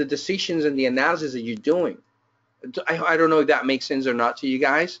for the decisions and the analysis that you're doing. I don't know if that makes sense or not to you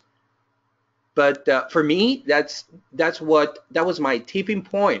guys, but for me, that was my tipping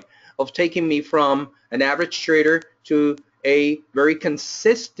point of taking me from an average trader to a very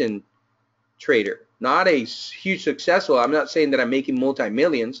consistent trader. Not a huge successful. I'm not saying that I'm making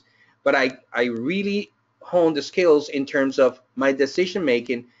multi-millions, but I really honed the skills in terms of my decision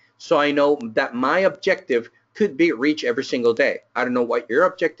making, so I know that my objective could be reached every single day. I don't know what your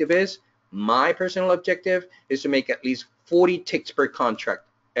objective is. My personal objective is to make at least 40 ticks per contract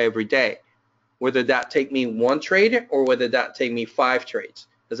every day, whether that take me one trade or whether that take me 5 trades.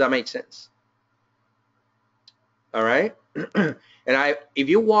 Does that make sense? All right. And if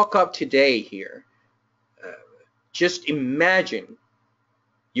you walk up today here, just imagine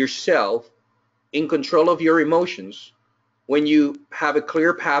yourself in control of your emotions when you have a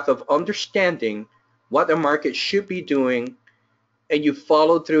clear path of understanding what the market should be doing, and you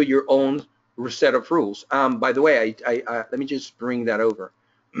follow through your own set of rules. By the way, let me just bring that over.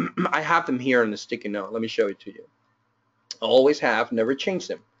 I have them here on the sticky note. Let me show it to you. I always have, never change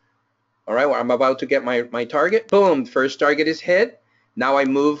them. All right, well, I'm about to get my target. Boom, first target is hit. Now I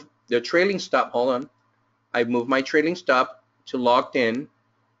move the trailing stop. Hold on. I move my trailing stop to locked in.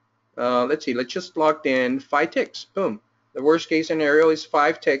 Let's see, let's just locked in 5 ticks. Boom. The worst case scenario is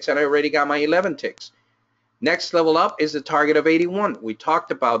 5 ticks, and I already got my 11 ticks. Next level up is the target of 81. We talked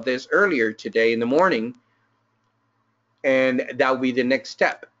about this earlier today in the morning, and that will be the next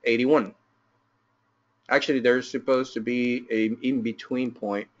step, 81. Actually, there's supposed to be a in-between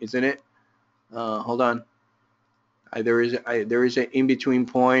point, isn't it? Hold on. There is an in-between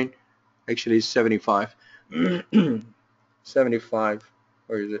point. Actually, it's 75. 75.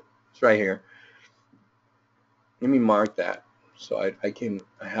 Where is it? It's right here. Let me mark that so I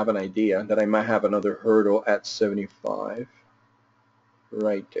have an idea that I might have another hurdle at 75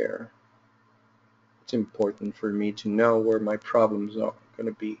 right there. It's important for me to know where my problems are going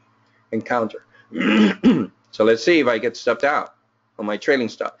to be encountered. So let's see if I get stepped out on my trailing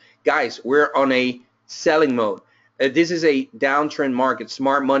stop. Guys, we're on a selling mode. This is a downtrend market.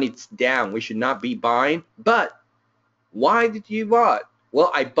 Smart money's down. We should not be buying. But why did you buy?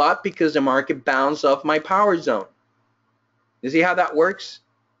 Well, I bought because the market bounced off my power zone. You see how that works?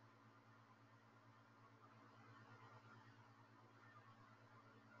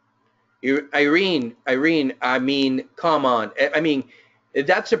 Irene, I mean, come on. I mean,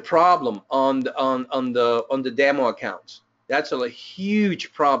 That's a problem on the demo accounts. That's a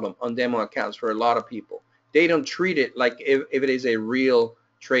huge problem on demo accounts for a lot of people. They don't treat it like if it is a real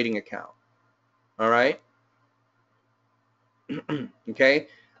trading account. All right. Okay.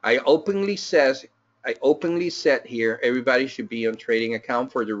 I openly said here everybody should be on trading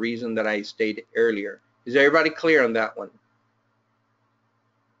account for the reason that I stated earlier. Is everybody clear on that one?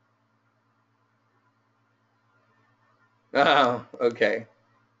 Oh, okay.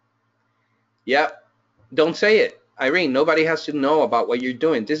 Yep. Don't say it. Irene, nobody has to know about what you're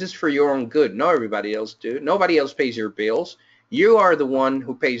doing. This is for your own good. No, everybody else do. Nobody else pays your bills. You are the one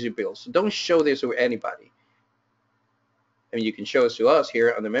who pays your bills. So don't show this to anybody. I mean, you can show it to us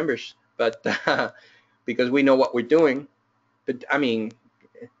here on the members, but because we know what we're doing. But I mean,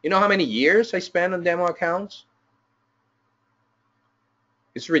 you know how many years I spent on demo accounts?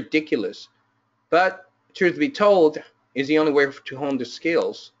 It's ridiculous. But truth be told, is the only way to hone the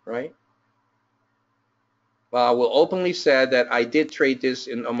skills, right? Well, I will openly say that I did trade this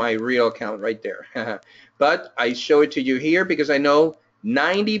on my real account right there. But I show it to you here because I know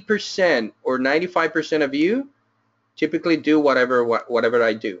 90% or 95% of you typically do whatever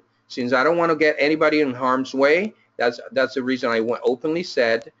I do. Since I don't want to get anybody in harm's way, that's the reason I openly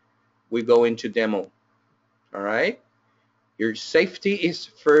said we go into demo. All right? Your safety is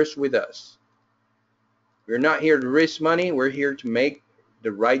first with us. We're not here to risk money. We're here to make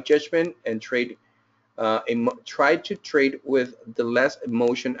the right judgment and trade. Try to trade with the less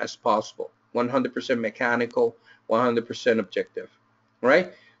emotion as possible. 100% mechanical, 100% objective.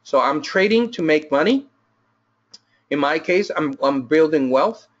 Right? So I'm trading to make money. In my case, I'm building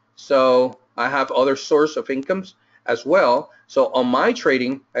wealth, so I have other source of incomes as well. So on my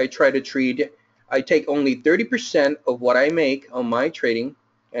trading, I take only 30% of what I make on my trading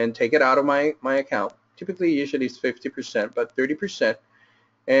and take it out of my account. Typically, usually it's 50%, but 30%,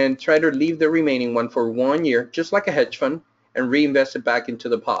 and try to leave the remaining one for 1 year, just like a hedge fund, and reinvest it back into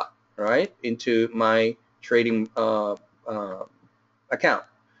the pot, right? Into my trading account.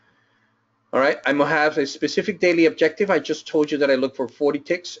 All right, I'm gonna have a specific daily objective. I just told you that I look for 40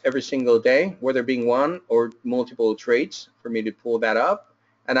 ticks every single day, whether being one or multiple trades for me to pull that up.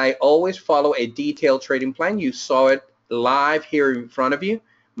 And I always follow a detailed trading plan. You saw it live here in front of you,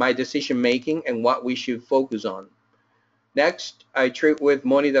 my decision making and what we should focus on. Next, I trade with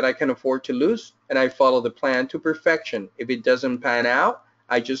money that I can afford to lose, and I follow the plan to perfection. If it doesn't pan out,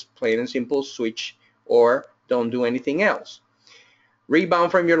 I just plain and simple switch or don't do anything else.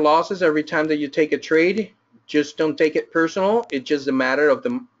 Rebound from your losses every time that you take a trade. Just don't take it personal. It's just a matter of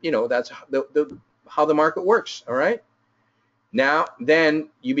that's how the market works. All right. Now, then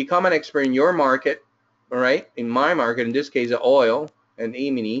you become an expert in your market. All right. In my market, in this case, oil and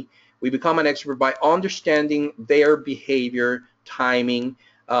E-mini, we become an expert by understanding their behavior, timing,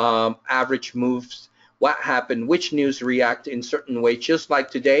 average moves, what happened, which news react in certain way. Just like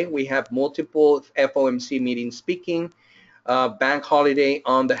today, we have multiple FOMC meetings speaking. Bank holiday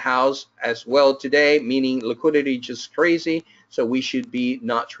on the house as well today, meaning liquidity just crazy, so we should be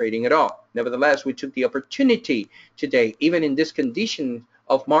not trading at all. Nevertheless, we took the opportunity today, even in this condition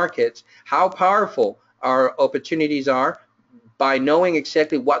of markets, how powerful our opportunities are by knowing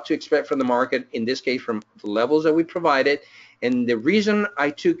exactly what to expect from the market, in this case from the levels that we provided. And the reason I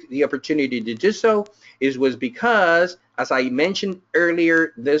took the opportunity to do so was because, as I mentioned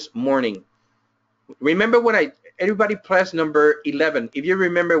earlier this morning, remember when everybody press number 11. If you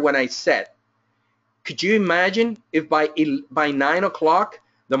remember when I said, could you imagine if by 9 o'clock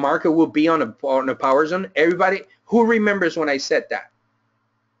the market will be on a power zone? Everybody who remembers when I said that?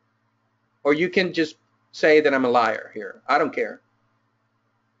 Or you can just say that I'm a liar here. I don't care.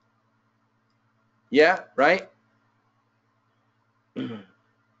 Yeah, right?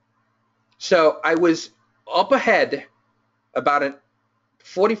 So I was up ahead about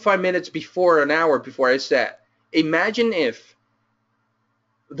 45 minutes before, an hour before I said, imagine if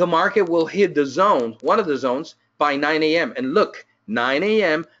the market will hit the zone, one of the zones, by 9 a.m. And look, 9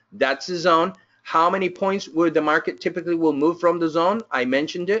 a.m., that's the zone. How many points would the market typically will move from the zone? I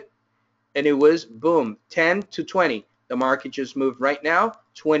mentioned it, and it was, boom, 10 to 20. The market just moved right now,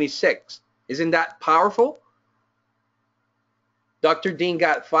 26. Isn't that powerful? Dr. Dean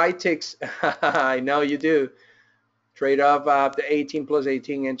got 5 ticks. I know you do. Trade off the 18 plus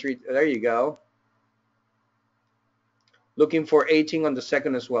 18 entry. There you go. Looking for 18 on the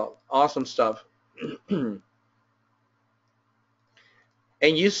second as well. Awesome stuff. And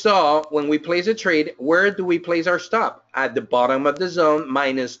you saw when we place a trade, where do we place our stop? At the bottom of the zone,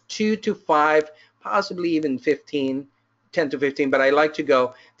 minus 2 to 5, possibly even 15, 10 to 15. But I like to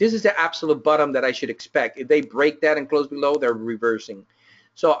go, this is the absolute bottom that I should expect. If they break that and close below, they're reversing.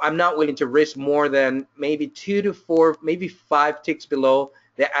 So I'm not willing to risk more than maybe 2 to 4, maybe 5 ticks below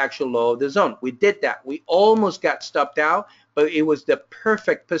the actual low of the zone. We did that. We almost got stopped out, but it was the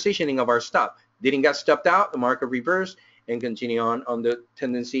perfect positioning of our stop. Didn't get stopped out, the market reversed and continue on the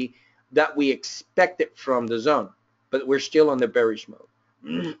tendency that we expected from the zone, but we're still on the bearish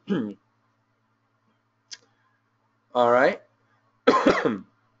mode. All right.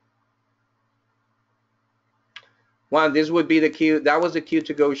 Wow, this would be the cue. That was the cue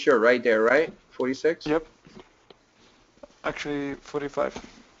to go short right there, right? 46? Yep. Actually, 45. I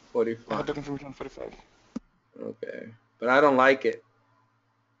 45. had the confirmation on 45. Okay. But I don't like it.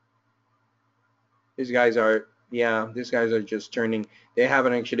 These guys are, yeah, these guys are just turning. They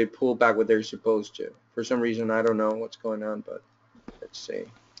haven't actually pulled back what they're supposed to. For some reason, I don't know what's going on, but let's see.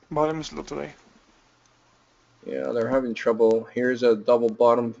 Bottom is low today. Yeah, they're having trouble. Here's a double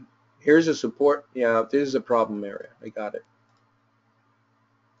bottom. Here's a support. Yeah, this is a problem area. I got it.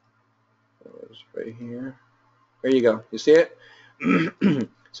 It's right here. There you go. You see it?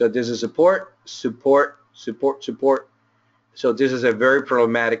 So this is support, support, support, support. So this is a very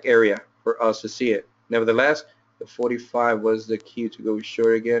problematic area for us to see it. Nevertheless, the 45 was the key to go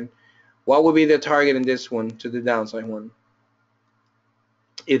short again. What would be the target in this one to the downside one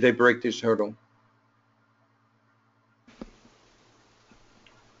if they break this hurdle?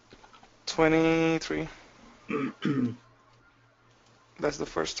 23. That's the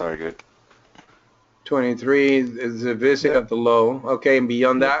first target. 23 is the visit Yep. of the low. Okay, and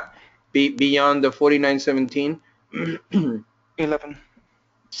beyond that, beyond the 49.17, 11.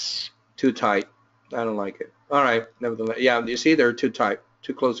 too tight. I don't like it. All right, nevertheless, yeah, you see they're too tight,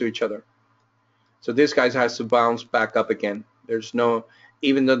 too close to each other. So this guy has to bounce back up again. There's no,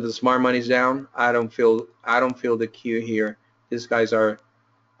 even though the smart money's down, I don't feel the cue here. These guys are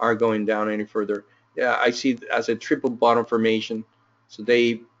going down any further. Yeah, I see it as a triple bottom formation. So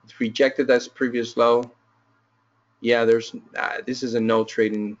they rejected that previous low. Yeah, there's this is a no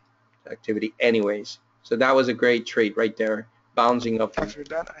trading activity anyways. So that was a great trade right there, bouncing up from After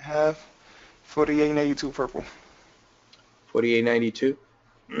that, I have 48.82 purple.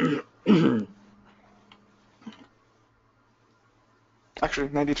 48.92. Actually,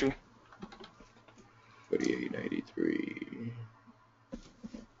 93. 48.93.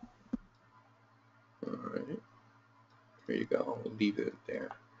 All right, there you go. We'll leave it there.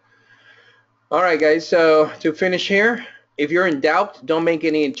 All right, guys. So to finish here, if you're in doubt, don't make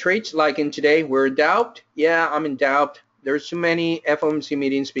any trades. Like in today, we're in doubt. Yeah, I'm in doubt. There's too many FOMC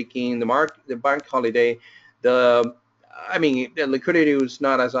meetings speaking. The bank holiday. I mean, the liquidity was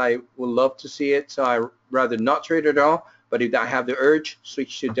not as I would love to see it. So I rather not trade at all. But if I have the urge,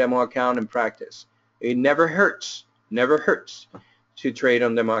 switch to demo account and practice. It never hurts. Never hurts to trade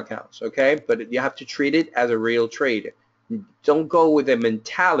on demo accounts. Okay, but you have to treat it as a real trade. Don't go with a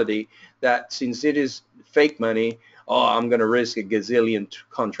mentality that since it is fake money, oh, I'm going to risk a gazillion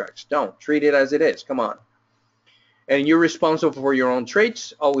contracts. Don't. Treat it as it is. Come on. And you're responsible for your own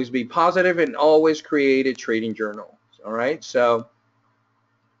trades. Always be positive and always create a trading journal. All right. So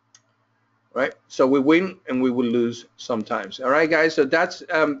we win and we will lose sometimes. All right, guys. So that's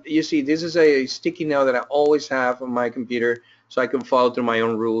you see, this is a sticky note that I always have on my computer so I can follow through my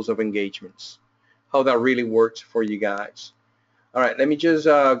own rules of engagements. How that really works for you guys. All right, let me just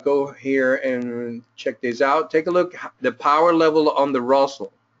go here and check this out. Take a look the power level on the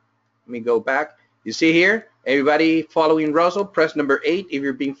Russell. Let me go back. You see here, everybody following Russell, press number 8 if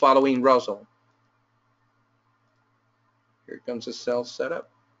you're being following Russell. Here comes the sell setup.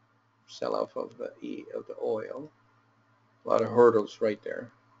 Sell off of the oil. A lot of hurdles right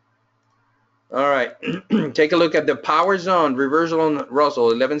there. All right, take a look at the power zone reversal on Russell,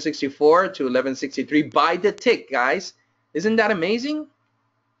 1164 to 1163 by the tick, guys. Isn't that amazing?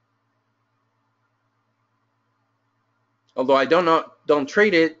 Although I don't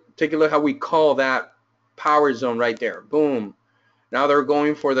trade it, take a look how we call that power zone right there. Boom. Now they're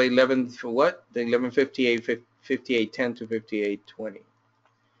going for the 1158, 5810 to 5820.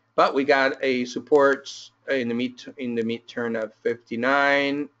 But we got a support in the mid-turn of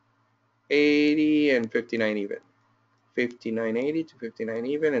 5980 and 59 even. 5980 to 59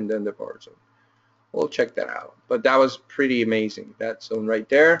 even, and then the power zone. We'll check that out. But that was pretty amazing. That zone right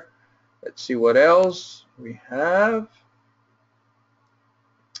there. Let's see what else we have.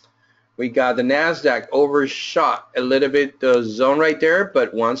 We got the NASDAQ overshot a little bit the zone right there,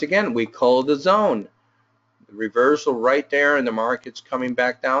 but once again, we called the zone. The reversal right there, and the market's coming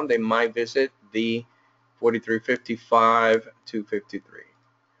back down. They might visit the 43.55 to 53.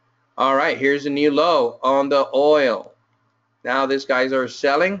 All right, here's a new low on the oil. Now these guys are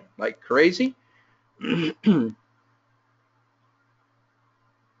selling like crazy.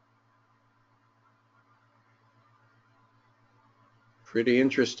 Pretty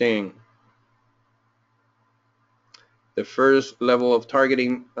interesting. The first level of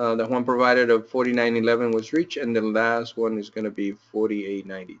targeting that Juan provided of 49.11 was reached, and the last one is going to be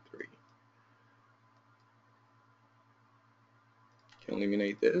 48.93. Can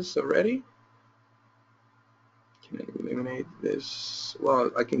eliminate this already. Can I eliminate this?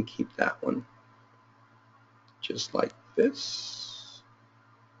 Well, I can keep that one just like this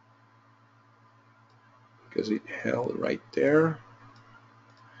because it held right there.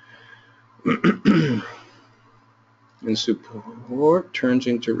 And support turns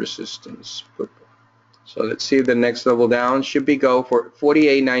into resistance. So let's see if the next level down should be go for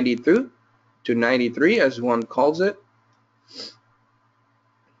 48.92 to 93 as one calls it.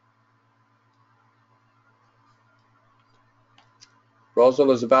 Russell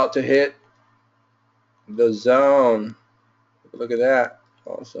is about to hit the zone. Look at that.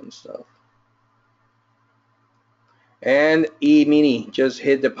 Awesome stuff. And E-mini just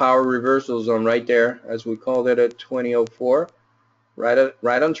hit the power reversal zone right there, as we called it at 2004. Right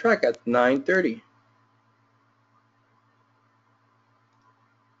on track at 9:30.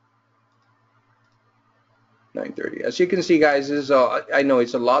 As you can see, guys, this is I know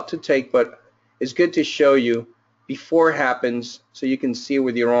it's a lot to take, but it's good to show you before it happens so you can see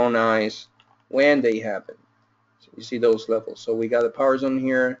with your own eyes when they happen. So you see those levels. So we got a power zone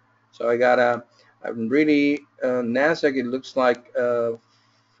here. So I got a really NASDAQ, it looks like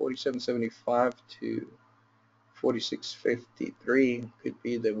 47.75 to 46.53 could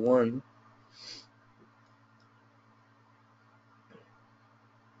be the one.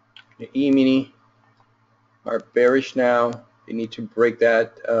 The E-mini are bearish now. They need to break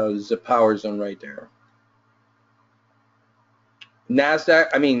that the power zone right there.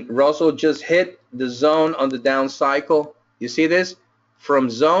 Russell just hit the zone on the down cycle. You see this?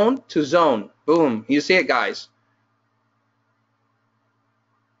 From zone to zone. Boom. You see it, guys.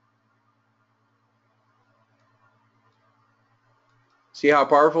 See how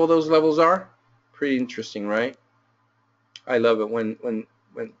powerful those levels are? Pretty interesting, right? I love it when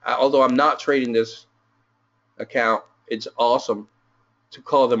although I'm not trading this account, it's awesome to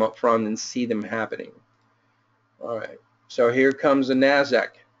call them up front and see them happening. All right. So here comes the NASDAQ.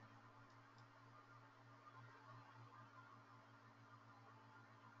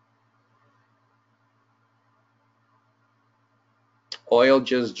 Oil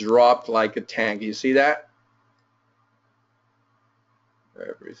just dropped like a tank. You see that?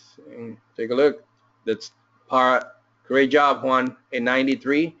 Everything. Take a look. That's par. Great job, Juan. In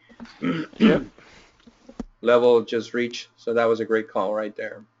 93. Yep. Level just reached. So that was a great call right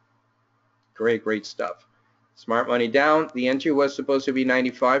there. Great stuff. Smart money down. The entry was supposed to be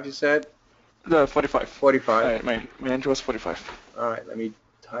 95, you said? The 45. 45. My entry was 45. All right, let me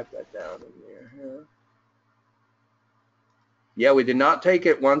type that down in there. Yeah, we did not take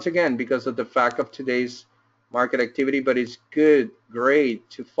it once again because of the fact of today's market activity, but it's great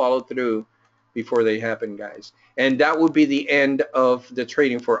to follow through before they happen, guys. And that would be the end of the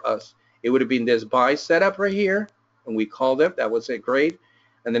trading for us. It would have been this buy setup right here, and we called it. That was it, great.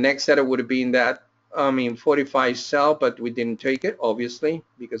 And the next setup would have been that 45 sell, but we didn't take it, obviously,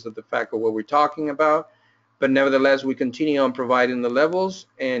 because of the fact of what we're talking about. But nevertheless, we continue on providing the levels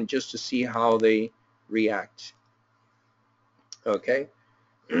and just to see how they react. Okay.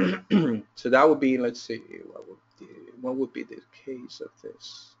 So that would be, let's see, what would be the case of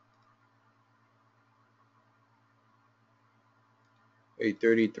this? A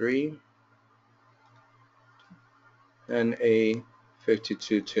 33 and a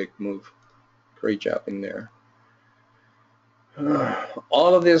 52 tick move. Great job in there.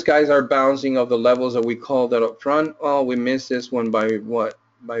 All of these guys are bouncing off the levels that we called that up front. Oh, we missed this one by what?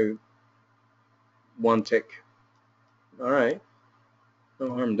 By one tick. All right.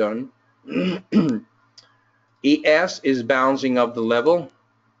 No harm done. ES is bouncing up the level.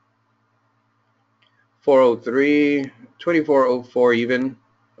 403, 2404 even,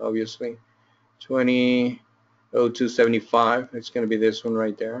 obviously. 200275. It's going to be this one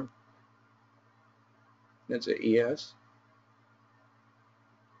right there. That's an ES.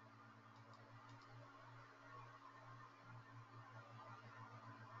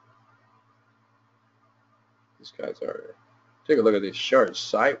 These guys are, take a look at this chart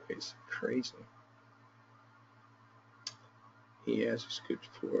sideways. Crazy. ES is good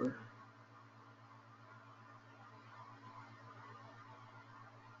for.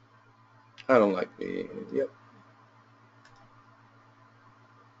 I don't like the, yep.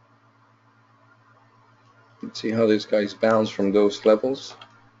 Let's see how these guys bounce from those levels.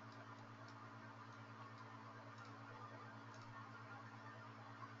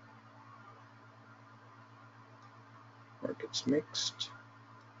 Market it's mixed.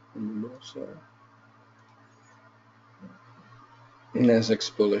 Nasdaq's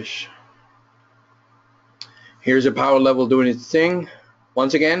bullish. Here's a power level doing its thing.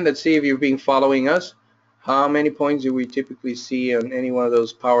 Once again, let's see if you've been following us. How many points do we typically see on any one of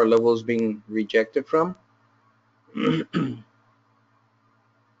those power levels being rejected from?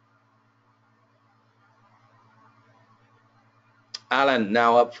 Alan,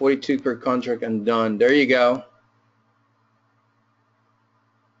 now up 42 per contract and done. There you go.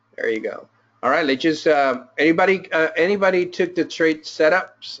 There you go. All right, let's just anybody took the trade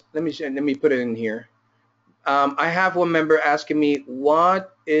setups? Let me put it in here. I have one member asking me,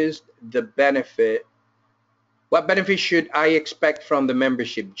 what is the benefit? What benefit should I expect from the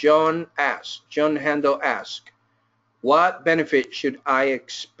membership? John Handel asked, what benefit should I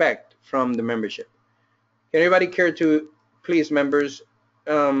expect from the membership? Can anybody care to, please members,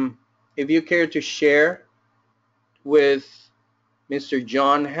 if you care to share with Mr.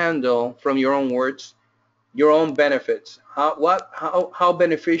 John Handel from your own words, your own benefits. How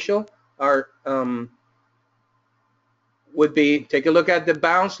beneficial are would be. Take a look at the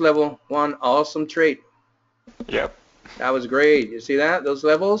bounce level one. Awesome trade. Yep. That was great. You see that? Those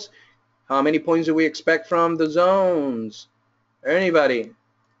levels? How many points do we expect from the zones? Anybody?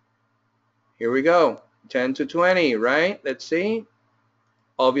 Here we go. 10 to 20, right? Let's see.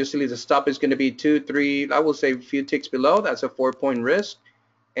 Obviously, the stop is going to be 2, 3, I will say a few ticks below. That's a 4-point risk.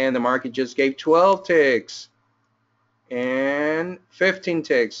 And the market just gave 12 ticks and 15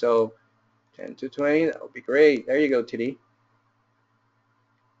 ticks. So 10 to 20, that would be great. There you go, TD.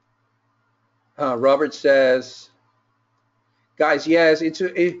 Robert says, guys, yes,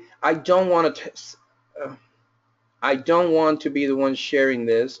 I don't want to be the one sharing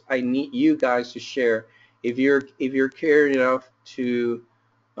this. I need you guys to share. If you're caring enough to,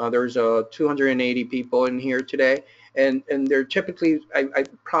 there's 280 people in here today, and they're typically, I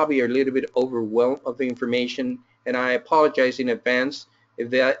probably are a little bit overwhelmed of the information, and I apologize in advance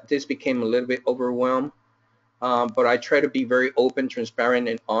if this became a little bit overwhelmed. But I try to be very open, transparent,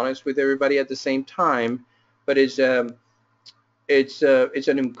 and honest with everybody at the same time. But it's an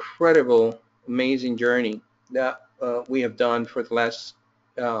incredible, amazing journey that we have done for the last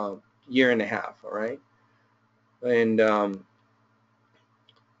year and a half. All right, and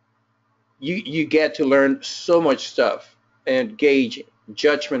you get to learn so much stuff and gauge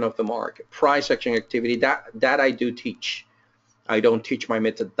judgment of the market, price action activity. That I do teach. I don't teach my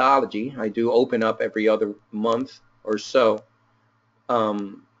methodology. I do open up every other month or so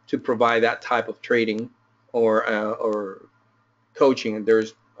to provide that type of trading or coaching. And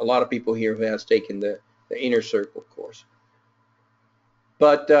there's a lot of people here who has taken the inner circle course.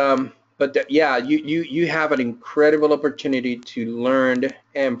 But yeah, you have an incredible opportunity to learn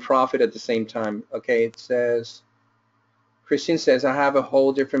and profit at the same time. Okay, it says, Christine says, I have a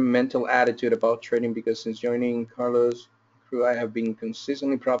whole different mental attitude about trading because since joining Carlos' crew, I have been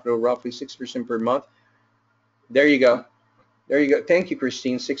consistently profitable, roughly 6% per month. There you go. There you go. Thank you,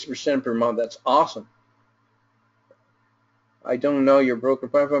 Christine. 6% per month. That's awesome. I don't know your broker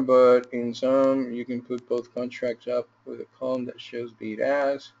platform, but in some, you can put both contracts up with a column that shows bid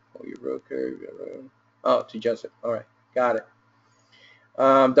ask. Oh, your broker. Oh, to Joseph. All right. Got it.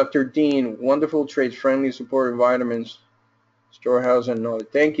 Dr. Dean, wonderful trades, friendly support vitamins, storehouse and knowledge.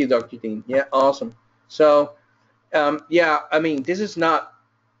 Thank you, Dr. Dean. Yeah, awesome. So, yeah, I mean, this is not,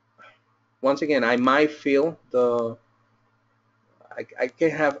 once again, I might feel I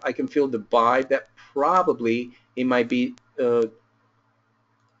can feel the vibe that probably it might be in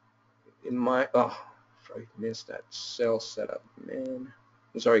my, oh, I missed that sell setup, man.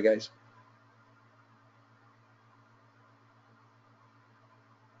 I'm sorry, guys.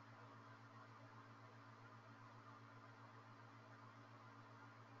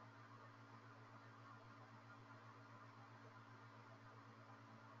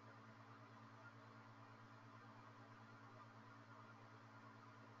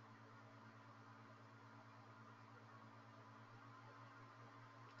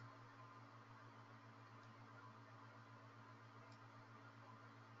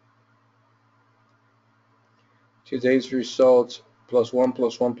 Today's results +1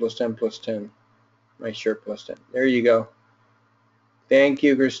 +1 +10 +10. My share +10. There you go. Thank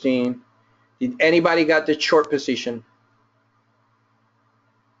you, Christine. Did anybody got the short position?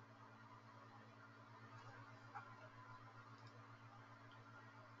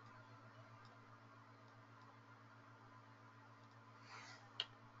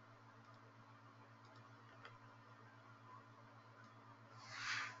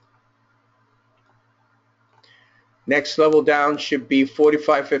 Next level down should be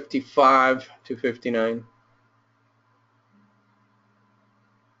 45.55 to 59.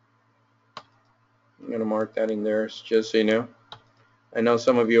 mark that in there, just so you know. I know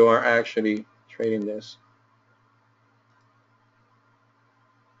some of you are actually trading this.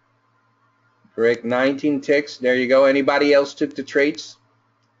 Correct, 19 ticks. There you go. Anybody else took the trades?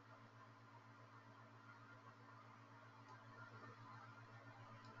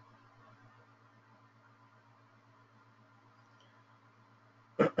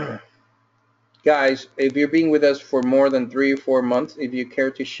 Guys, if you're being with us for more than 3 or 4 months, if you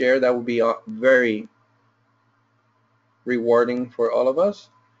care to share, that would be very rewarding for all of us.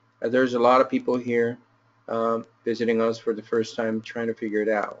 There's a lot of people here visiting us for the first time, trying to figure it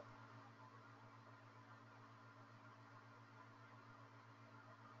out.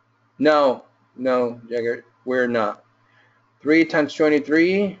 No, Jagger, we're not. 3 times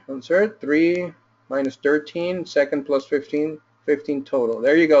 23, I'm sorry, 3 minus 13, second plus 15, 15 total.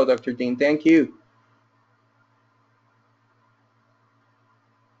 There you go, Dr. Dean. Thank you.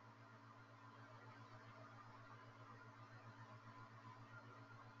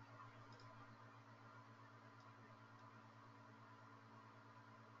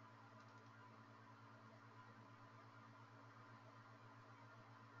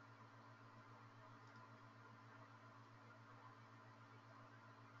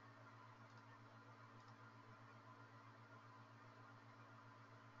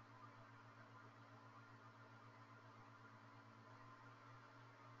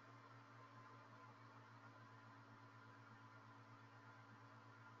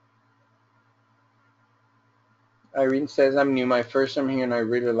 Irene says, I'm new, my first time here, and I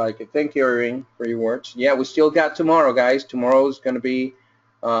really like it. Thank you, Irene, for your words. Yeah, we still got tomorrow, guys. Tomorrow is going to be,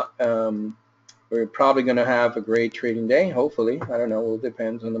 we're probably going to have a great trading day, hopefully. I don't know, it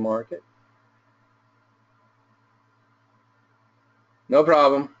depends on the market. No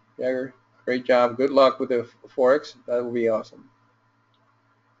problem, Jagger. Great job. Good luck with the Forex. That will be awesome.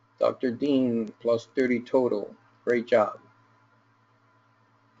 Dr. Dean, plus 30 total. Great job.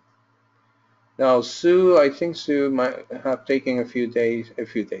 Now, Sue, I think Sue might have taken a few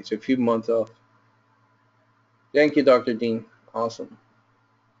months off. Thank you, Dr. Dean. Awesome.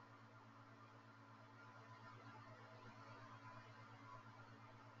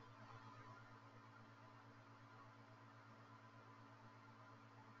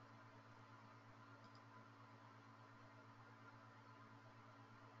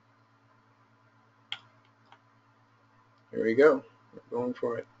 Here we go. We're going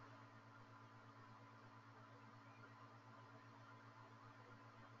for it.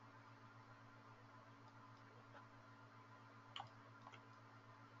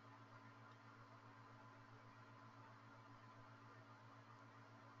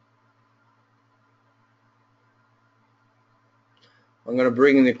 I'm going to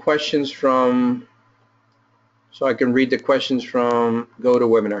bring in the questions from, so I can read the questions from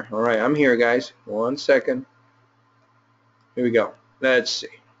GoToWebinar. All right, I'm here, guys. 1 second. Here we go. Let's see.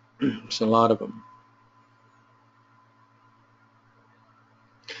 It's a lot of them.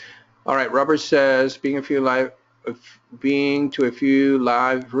 All right, Robert says, being to a few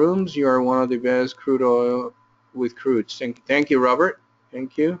live rooms, you are one of the best crude oil with crudes. Thank you, Robert.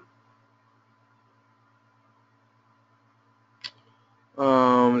 Thank you.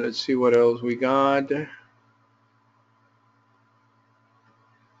 Let's see what else we got.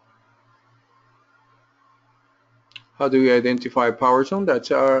 How do we identify power zone?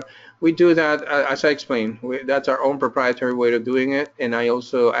 We do that, as I explained, that's our own proprietary way of doing it. And I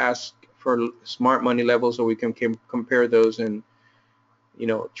also ask for smart money levels so we can compare those and,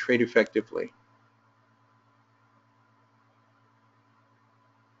 trade effectively.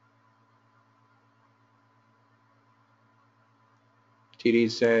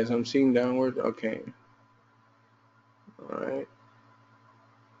 TD says, I'm seeing downward. Okay. All right.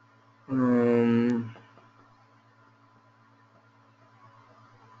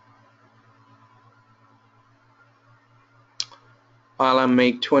 I'll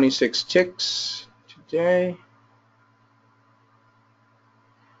make 26 ticks today.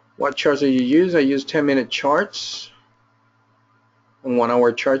 What charts do you use? I use 10-minute charts and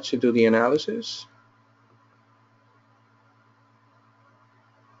 1-hour charts to do the analysis.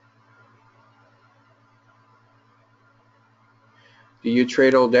 Do you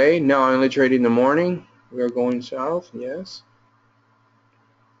trade all day? No, I only trade in the morning. We are going south, yes.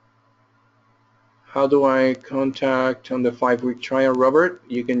 How do I contact on the 5-week trial, Robert?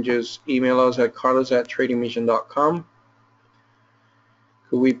 You can just email us at carlos@tradingmission.com.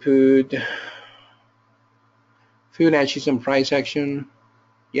 Could we put Fibonacci and price action?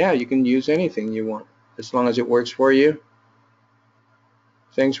 Yeah, you can use anything you want, as long as it works for you.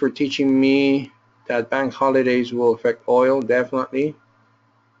 Thanks for teaching me that bank holidays will affect oil, definitely.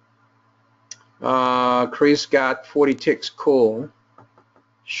 Chris got 40 ticks. Cool.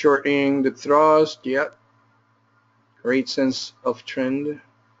 Shortening the thrust. Yep. Great sense of trend.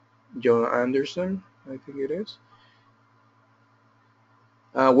 Joe Anderson, I think it is.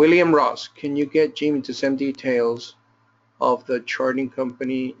 William Ross, can you get Jimmy to send details of the charting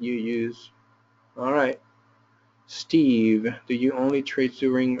company you use? All right. Steve, do you only trade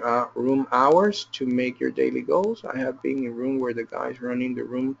during room hours to make your daily goals? I have been in a room where the guys running the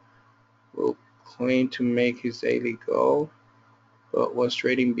room will claim to make his daily goal, but was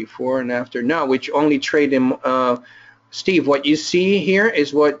trading before and after. No, we only trade in, Steve, what you see here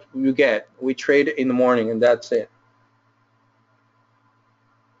is what you get. We trade in the morning and that's it.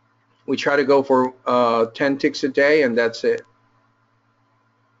 We try to go for 10 ticks a day and that's it.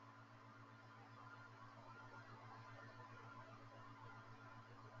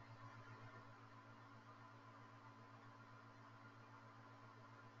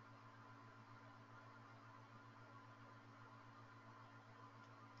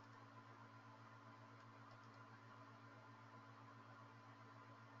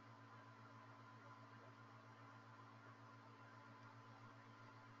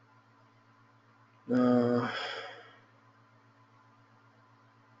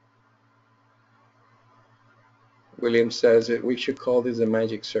 William says that we should call this a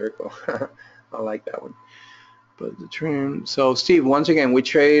magic circle. I like that one. But the trend. So Steve, once again, we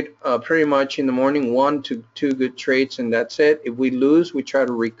trade pretty much in the morning 1 to 2 good trades and that's it. If we lose, we try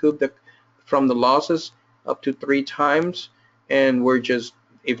to recoup from the losses up to 3 times, and we're just,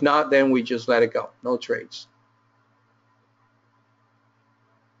 if not, then we just let it go. No trades.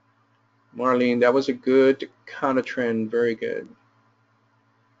 Marlene, that was a good counter trend. Very good.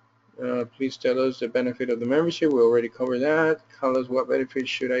 Please tell us the benefit of the membership. We already covered that. Tell us what benefits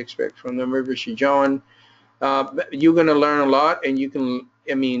should I expect from the membership, John. You're going to learn a lot, and you can,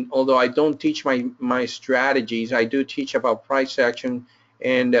 I mean, although I don't teach my strategies, I do teach about price action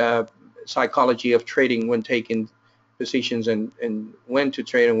and psychology of trading when taking positions and when to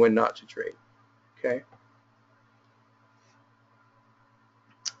trade and when not to trade. Okay.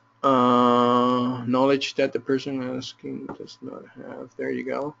 Knowledge that the person asking does not have. There you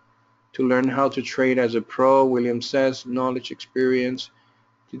go. To learn how to trade as a pro, William says, knowledge, experience.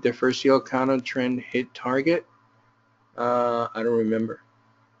 Did the first yield counter trend hit target? I don't remember.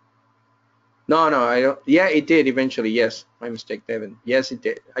 No, I don't. Yeah, it did eventually. Yes, my mistake, Devin. Yes, it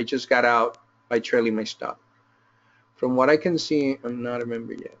did. I just got out by trailing my stop. From what I can see, I'm not a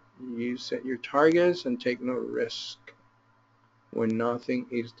member yet. You set your targets and take no risk. When nothing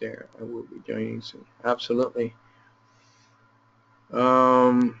is there, I will be joining soon. Absolutely.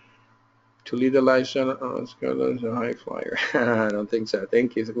 To lead the lifestyle, Scarlett's a high flyer. I don't think so.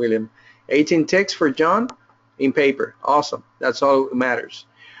 Thank you, William. 18 ticks for John in paper. Awesome. That's all that matters.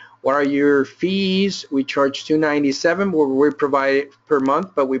 What are your fees? We charge $297 where we provide it per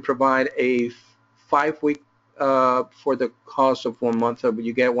month, but we provide a 5-week for the cost of 1 month. So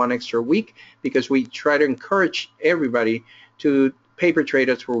you get 1 extra week because we try to encourage everybody to paper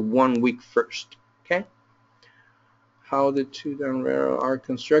trade us for 1 week first. Okay. How the 2 down arrow are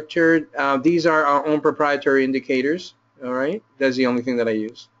constructed. These are our own proprietary indicators. All right, that's the only thing that I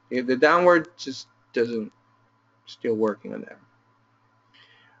use. The downward just doesn't, still working on that.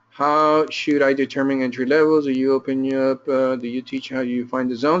 How should I determine entry levels? Do you open up? Do you teach how you find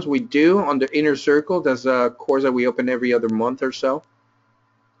the zones? We do on the Inner Circle. That's a course that we open every other month or so.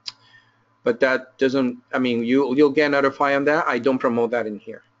 But that doesn't, I mean, you'll get notified on that. I don't promote that in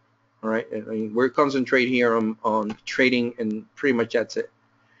here. All right, I mean, we're concentrating here on trading, and pretty much that's it.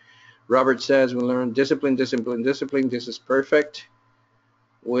 Robert says we learn discipline, discipline, discipline. This is perfect.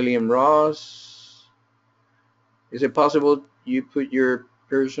 William Ross, is it possible you put your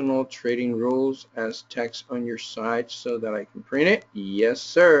personal trading rules as text on your site so that I can print it? Yes,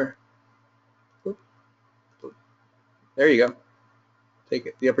 sir. There you go.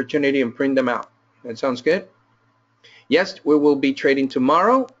 Take the opportunity and print them out. That sounds good. Yes, we will be trading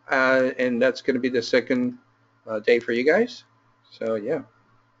tomorrow, and that's going to be the second day for you guys. So yeah,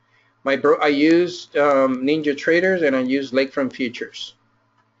 I used Ninja Traders and I used Lakefront Futures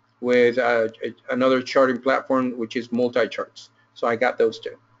with another charting platform which is multi-charts. So I got those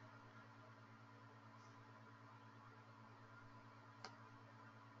two.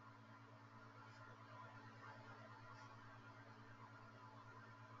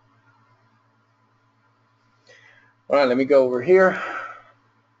 All right, let me go over here.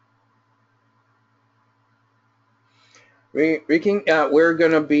 Ricky, we're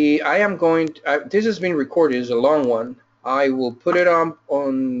going to be, I am going to, this has been recorded, it's a long one. I will put it on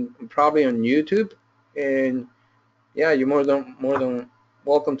probably on YouTube, and yeah, you're more than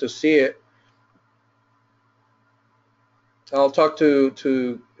welcome to see it. I'll talk to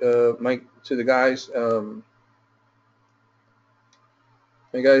the guys. The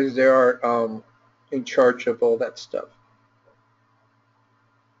guys, they are in charge of all that stuff.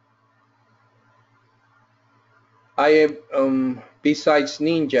 I am besides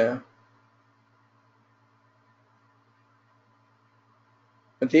Ninja.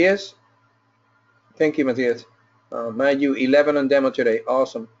 Matthias, thank you, Matthias. Maju 11 on demo today,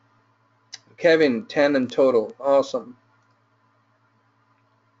 awesome. Kevin 10 in total, awesome.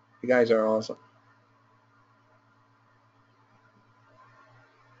 You guys are awesome.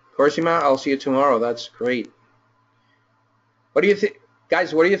 Corsima, I'll see you tomorrow. That's great. What do you think,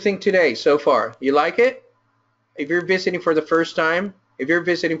 guys? What do you think today so far? You like it? If you're visiting for the first time, can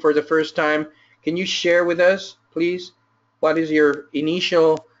you share with us, please? What is your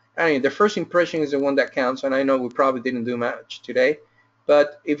initial? I mean, the first impression is the one that counts, and I know we probably didn't do much today,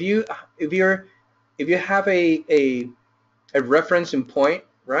 but if you have a reference in point,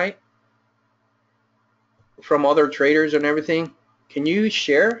 right, from other traders and everything, can you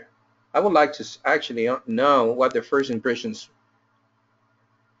share? I would like to actually know what the first impressions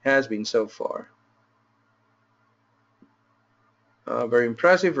has been so far. Very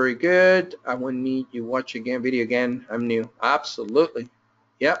impressive, very good. I want need you watch again, video again. I'm new. Absolutely.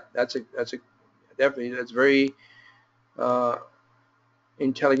 Yep, that's definitely, that's very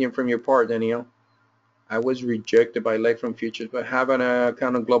intelligent from your part, Daniel. I was rejected by Electron futures, but have an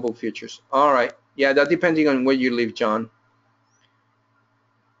account on global futures. All right. Yeah, that depending on where you live, John.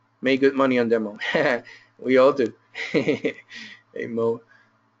 Make good money on demo. We all do. Hey, Mo.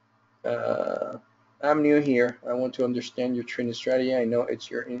 I'm new here. I want to understand your trading strategy. I know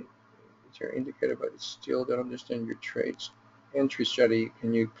it's your indicator, but it's still don't understand your trades entry strategy.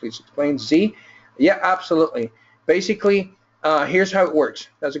 Can you please explain? Z? Yeah, absolutely. Basically, here's how it works.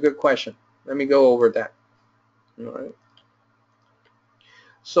 That's a good question. Let me go over that. All right.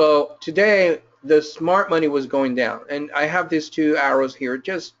 So today the smart money was going down, and I have these two arrows here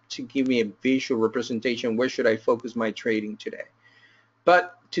just to give me a visual representation. Where should I focus my trading today?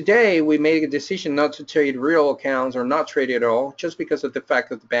 But today we made a decision not to trade real accounts or not trade at all, just because of the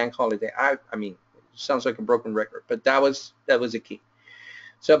fact of the bank holiday. I mean, it sounds like a broken record, but that was the key.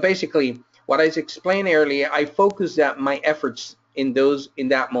 So basically, what I explained earlier, I focused my efforts in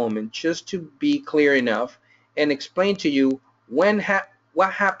that moment just to be clear enough and explain to you what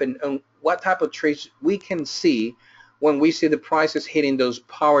happened and what type of trades we can see when we see the prices hitting those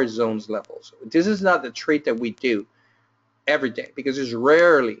power zones levels. This is not the trade that we do every day, because it's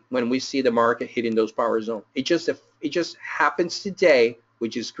rarely when we see the market hitting those power zones. It just happens today,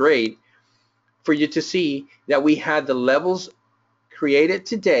 which is great for you to see that we had the levels created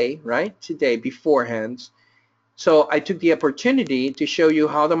today, right? Today beforehand. So I took the opportunity to show you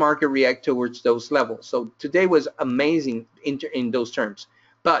how the market react towards those levels. So today was amazing in those terms,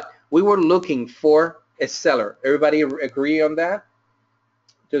 but we were looking for a seller. Everybody agree on that?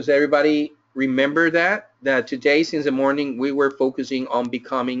 Does everybody remember that today, since the morning, we were focusing on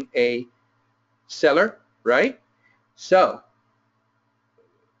becoming a seller, right? So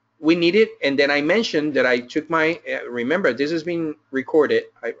we need it. And then I mentioned that I took my remember, this has been recorded.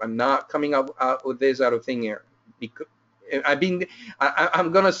 I'm not coming up with this out of thin air, because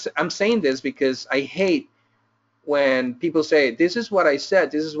I'm saying this because I hate when people say this is what I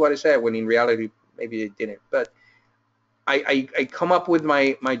said, when in reality maybe they didn't. But I come up with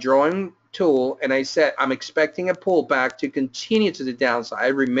my drawing tool, and I said I'm expecting a pullback to continue to the downside. I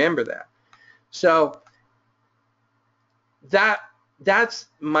remember that. So that's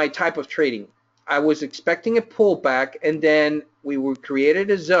my type of trading. I was expecting a pullback, and then we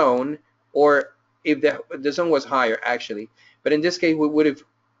created a zone, or if the zone was higher actually, but in this case we would have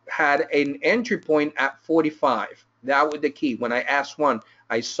had an entry point at 45. That was the key. When I asked one,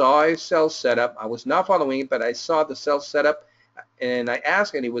 I saw a sell setup. I was not following it, but I saw the sell setup, and I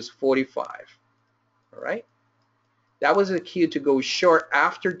asked, and it was 45. All right, that was the key to go short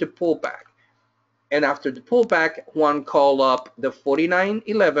after the pullback. And after the pullback, one call up the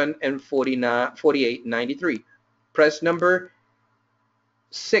 49.11 and 48.93. Press number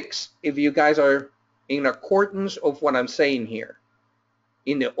 6 if you guys are in accordance of what I'm saying here,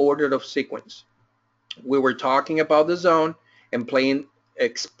 in the order of sequence. We were talking about the zone and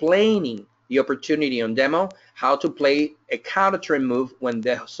explaining the opportunity on demo, how to play a counter trend move when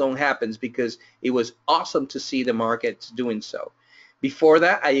the zone happens, because it was awesome to see the markets doing so. Before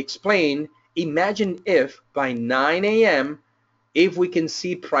that, I explained, imagine if by 9 a.m. if we can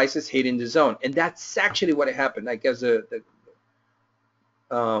see prices hitting the zone, and that's actually what happened. I guess the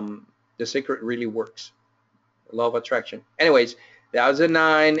secret really works. Law of attraction. Anyways, That was a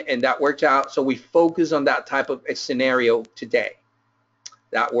 9, and that worked out. So we focus on that type of a scenario today.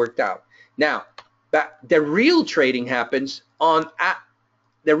 That worked out. Now, the real trading happens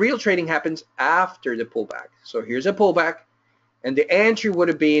after the pullback. So here's a pullback, and the entry would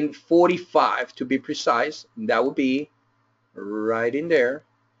have been 45 to be precise. And that would be right in there.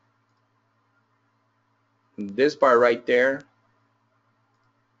 And this bar right there.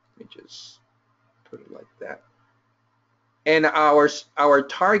 Let me just put it like that. And our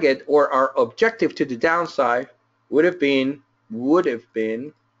target or our objective to the downside would have been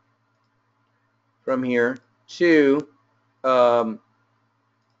from here to that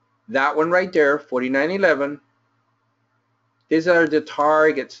one right there, 49.11. These are the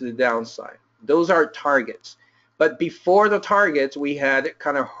targets to the downside. Those are targets. But before the targets, we had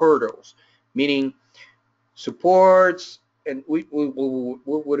kind of hurdles, meaning supports, and we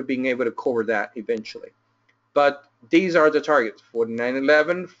would have been able to cover that eventually. But these are the targets,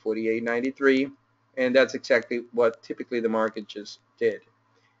 49.11, 48.93, and that's exactly what typically the market just did.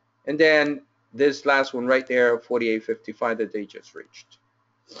 And then this last one right there, 48.55, that they just reached.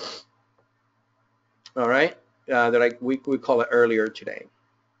 All right, we call it earlier today.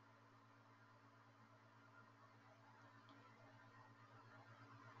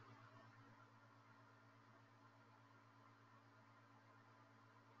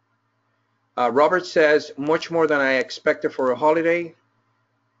 Robert says, much more than I expected for a holiday.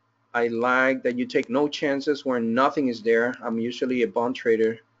 I like that you take no chances when nothing is there. I'm usually a bond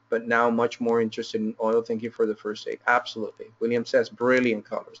trader, but now much more interested in oil. Thank you for the first aid. Absolutely. William says, brilliant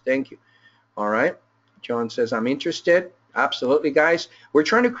colors. Thank you. All right. John says, I'm interested. Absolutely, guys. We're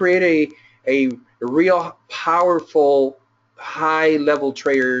trying to create a real powerful, high-level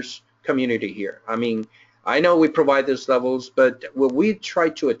traders community here. I mean, I know we provide those levels, but what we try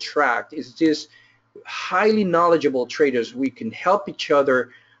to attract is just highly knowledgeable traders. We can help each other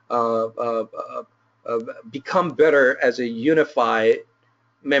become better as a unified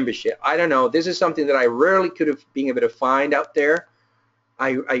membership. I don't know. This is something that I rarely could have been able to find out there.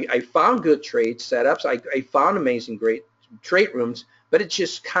 I found good trade setups. I found amazing, great trade rooms, but it's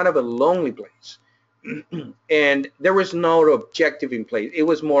just kind of a lonely place. And there was no objective in place. It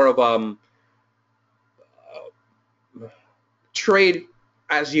was more of trade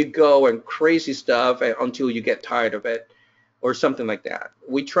as you go and crazy stuff until you get tired of it or something like that.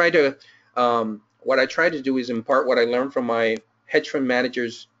 We try to, what I try to do is impart what I learned from my hedge fund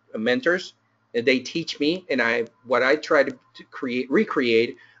managers, mentors. They teach me, and what I try to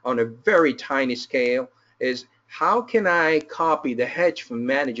recreate on a very tiny scale is how can I copy the hedge fund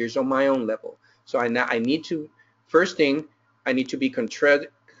managers on my own level. So I need to, first thing, I need to be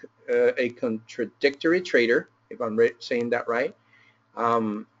a contradictory trader, if I'm saying that right.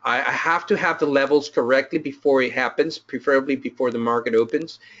 I have to have the levels correctly before it happens, preferably before the market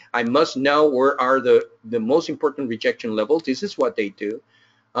opens. I must know where are the most important rejection levels. This is what they do.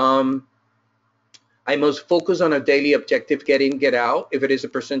 I must focus on a daily objective, get in, get out. If it is a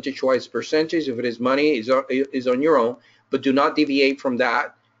percentage-wise percentage, if it is money, is on your own, but do not deviate from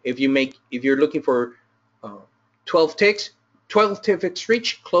that. If you're looking for 12 ticks, 12 ticks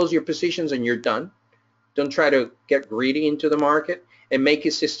reach, close your positions and you're done. Don't try to get greedy into the market, and make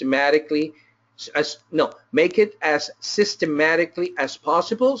it systematically make it as systematically as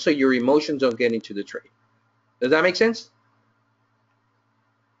possible so your emotions don't get into the trade. Does that make sense?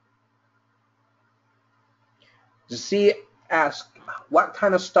 Ask what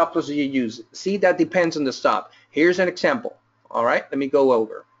kind of stop loss do you use? See, that depends on the stop. Here's an example. All right, let me go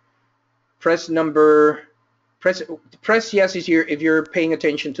over. Press yes if you're paying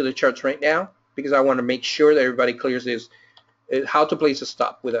attention to the charts right now, because I want to make sure that everybody clears this, how to place a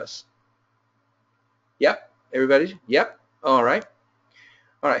stop with us. Yep, everybody, yep, all right.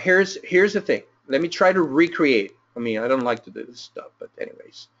 All right, here's the thing. Let me try to recreate. I mean, I don't like to do this stuff, but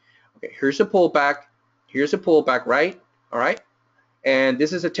anyways. Okay, here's a pullback. Here's a pullback, right? All right. And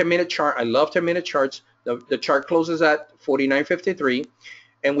this is a 10-minute chart. I love 10-minute charts. The chart closes at 49.53,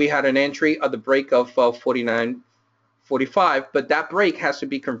 and we had an entry at the break of 49.45, but that break has to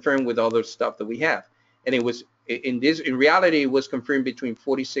be confirmed with other stuff that we have. And it was in reality, it was confirmed between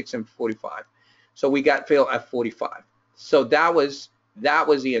 46 and 45. So we got filled at 45. So that was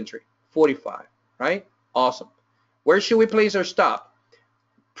the entry, 45, right? Awesome. Where should we place our stop?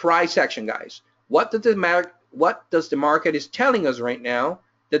 Price action, guys. What does the market is telling us right now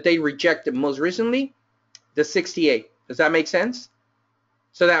that they rejected most recently? The 68. Does that make sense?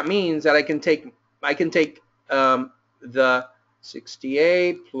 So that means that I can take the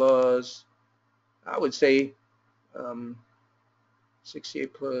 68 plus, I would say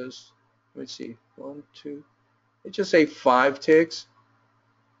 68 plus, let's see, 1, 2, let's just say 5 ticks,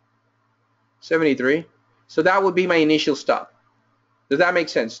 73. So that would be my initial stop. Does that make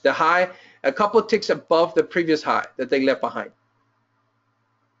sense? The high, a couple of ticks above the previous high that they left behind.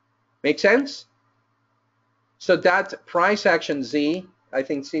 Make sense? So that price action Z, I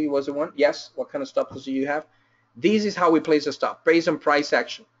think C was the one. Yes. What kind of stop loss do you have? This is how we place a stop based on price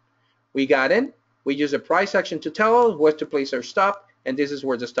action. We got in. We use a price action to tell us where to place our stop, and this is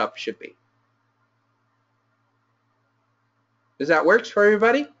where the stop should be. Does that work for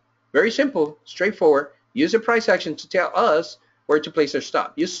everybody? Very simple, straightforward. Use a price action to tell us where to place our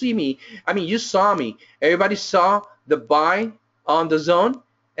stop. You see me, I mean, you saw me. Everybody saw the buy on the zone,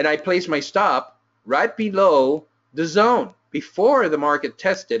 and I placed my stop right below the zone. Before the market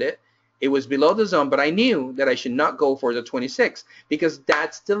tested it, it was below the zone, but I knew that I should not go for the 26 because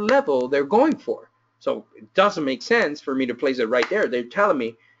that's the level they're going for. So it doesn't make sense for me to place it right there. They're telling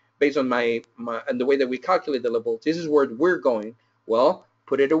me based on my and the way that we calculate the level, this is where we're going. Well,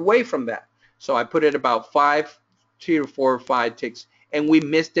 put it away from that. So I put it about 3 to 4 or 5 ticks, and we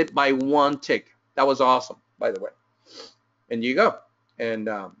missed it by 1 tick. That was awesome, by the way. And you go. And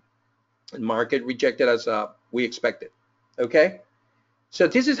market rejected as we expected. Okay? So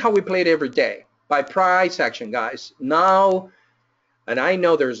this is how we play it every day, by price action, guys. Now, and I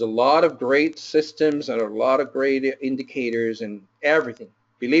know there's a lot of great systems and a lot of great indicators and everything.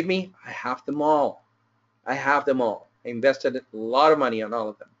 Believe me, I have them all. I have them all. I invested a lot of money on all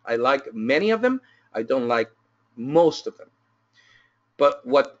of them. I like many of them. I don't like most of them. But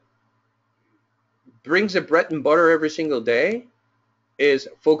what brings the bread and butter every single day is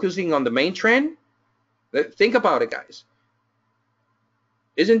focusing on the main trend. Think about it, guys.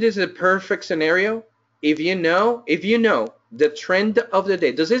 Isn't this a perfect scenario? If you know the trend of the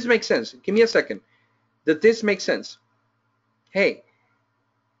day, does this make sense? Give me a second. Does this make sense? Hey,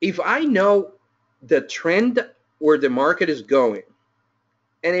 if I know the trend where the market is going,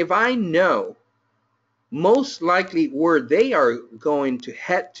 and if I know most likely where they are going to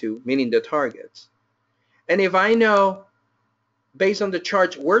head to, meaning the targets, and if I know based on the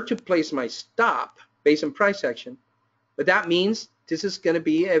chart where to place my stop based on price action, but that means this is going to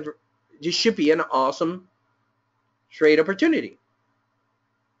be this should be an awesome trade opportunity.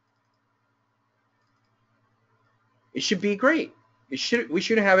 It should be great. We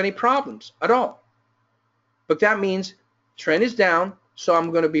shouldn't have any problems at all. But that means trend is down, so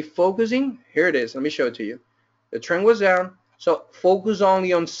I'm going to be focusing. Here it is. Let me show it to you. The trend was down, so focus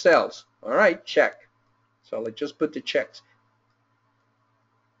only on sells. All right, check. So let's just put the checks.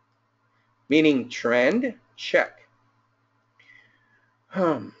 Meaning trend, check.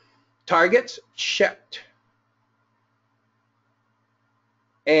 Targets, checked.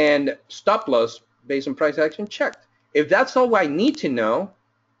 And stop loss based on price action, checked. If that's all I need to know,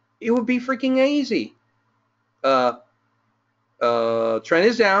 it would be freaking easy. Trend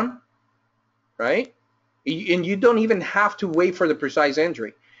is down, right? And you don't even have to wait for the precise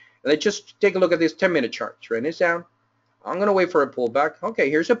entry. Let's just take a look at this 10-minute chart. Trend is down. I'm going to wait for a pullback. Okay,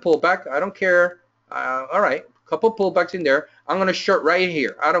 here's a pullback. I don't care. All right, a couple pullbacks in there. I'm going to short right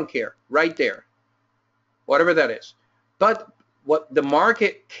here. I don't care. Right there. Whatever that is. But what the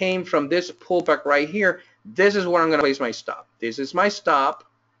market came from this pullback right here, this is where I'm going to place my stop. This is my stop.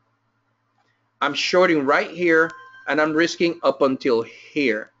 I'm shorting right here, and I'm risking up until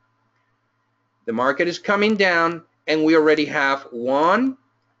here. The market is coming down, and we already have 1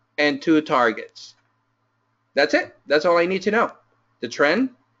 and 2 targets. That's it. That's all I need to know. The trend,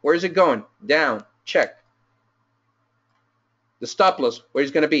 where is it going? Down. Check. The stop loss, where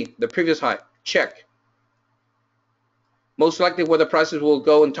is it going to be? The previous high. Check. Most likely where the prices will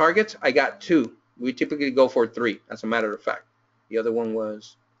go in targets, I got 2. We typically go for 3, as a matter of fact. The other one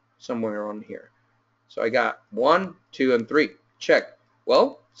was somewhere on here. So I got 1, 2, and 3. Check.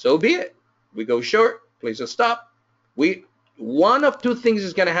 Well, so be it. We go short, place a stop. One of 2 things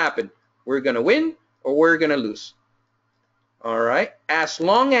is going to happen. We're going to win or we're going to lose. All right. As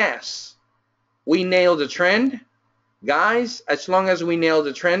long as we nail the trend, guys, as long as we nail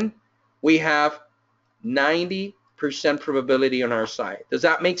the trend, we have 90% probability on our side. Does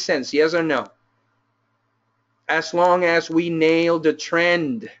that make sense? Yes or no? As long as we nail the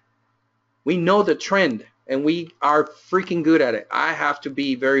trend, we know the trend, and we are freaking good at it. I have to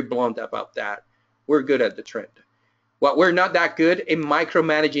be very blunt about that. We're good at the trend. Well, we're not that good in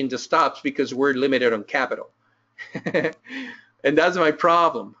micromanaging the stops because we're limited on capital. And that's my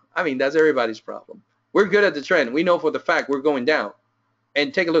problem. I mean, that's everybody's problem. We're good at the trend. We know for the fact we're going down.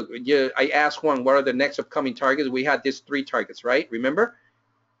 And take a look. I asked Juan, what are the next upcoming targets? We had these 3 targets, right? Remember?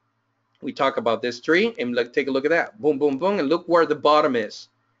 We talk about this 3, and take a look at that. Boom, boom, boom, and look where the bottom is,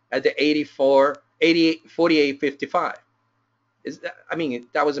 at the 84, 48.55. I mean,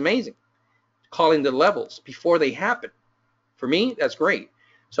 that was amazing. Calling the levels before they happen. For me, that's great.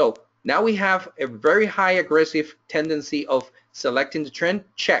 So now we have a very high aggressive tendency of selecting the trend.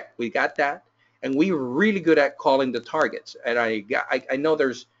 Check, we got that. And we're really good at calling the targets. And I know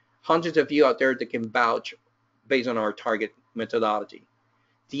there's hundreds of you out there that can vouch based on our target methodology.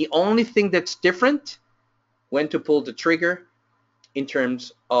 The only thing that's different, when to pull the trigger in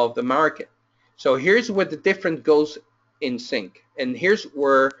terms of the market. So here's where the difference goes in sync. And here's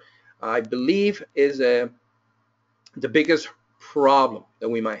where I believe is the biggest problem that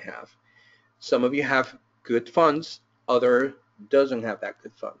we might have. Some of you have good funds, other doesn't have that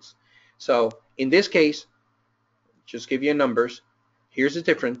good funds. So in this case, just give you numbers. Here's the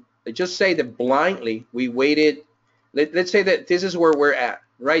difference. Let's just say that blindly we waited. Let's say that this is where we're at,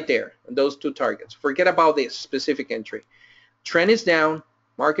 right there, those two targets. Forget about this specific entry. Trend is down,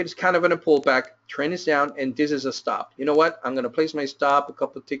 market is kind of in a pullback, trend is down, and this is a stop. You know what? I'm going to place my stop a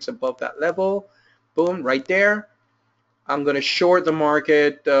couple of ticks above that level. Boom, right there. I'm going to short the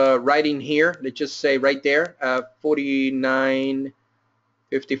market right in here. Let's just say right there,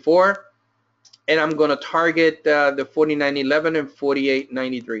 49.54. And I'm going to target the 49.11 and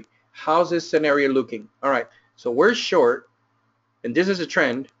 48.93. How's this scenario looking? All right, so we're short, and this is a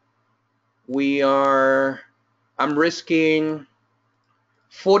trend. I'm risking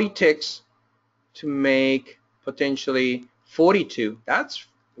 40 ticks to make potentially 42. That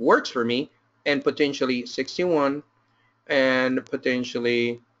works for me, and potentially 61, and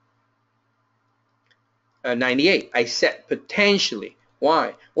potentially 98. I said potentially.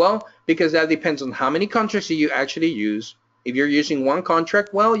 Why? Well, because that depends on how many contracts you actually use. If you're using one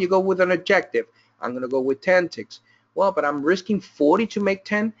contract, well, you go with an objective. I'm going to go with 10 ticks. Well, but I'm risking 40 to make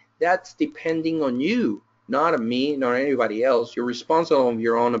 10. That's depending on you, not on me, not on anybody else. You're responsible of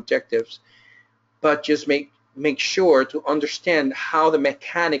your own objectives. But just make sure to understand how the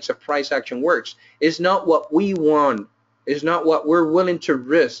mechanics of price action works. It's not what we want. It's not what we're willing to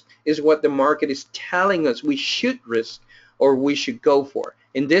risk. It's what the market is telling us we should risk or we should go for.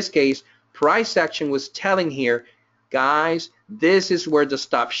 In this case, price action was telling here, guys, this is where the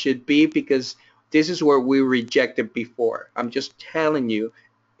stop should be because this is where we rejected before. I'm just telling you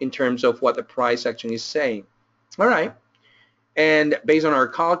in terms of what the price action is saying. All right. And based on our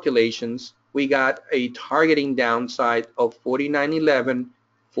calculations, we got a targeting downside of 49.11,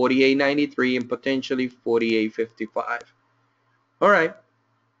 48.93, and potentially 48.55. All right.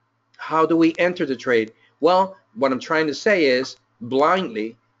 How do we enter the trade? Well, what I'm trying to say is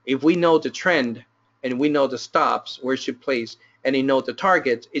blindly, if we know the trend and we know the stops, where it should place, and we know the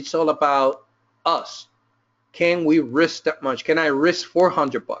targets, it's all about us. Can we risk that much? Can I risk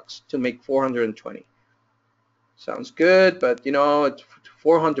 400 bucks to make 420? Sounds good, but you know, it's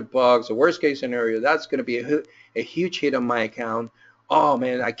 400 bucks, the worst case scenario, that's going to be a huge hit on my account. Oh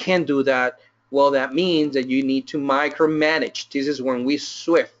man, I can't do that. Well, that means that you need to micromanage. This is when we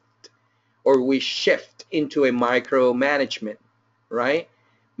shift into a micromanagement, right?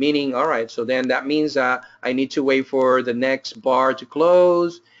 Meaning, all right, so then that means I need to wait for the next bar to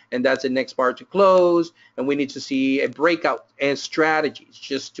close, and that's the next bar to close, and we need to see a breakout and strategies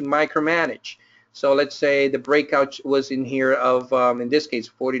just to micromanage. So let's say the breakout was in here of, in this case,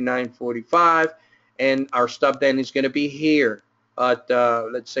 49.45, and our stop then is going to be here at,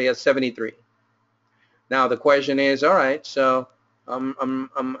 let's say, at 73. Now the question is, all right, so I'm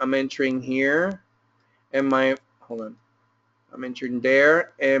entering here, and I'm entering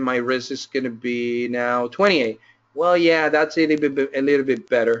there, and my risk is going to be now 28. Well, yeah, that's a little bit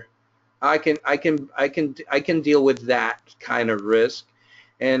better. I can deal with that kind of risk,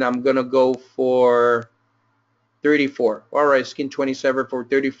 and I'm gonna go for 34. All right, skin 27 for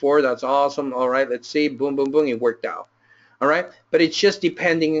 34. That's awesome. All right, let's see. Boom, boom, boom. It worked out. All right, but it's just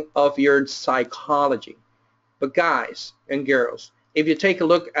depending of your psychology. But guys and girls, if you take a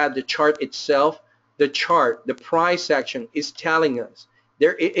look at the chart itself, the price action is telling us,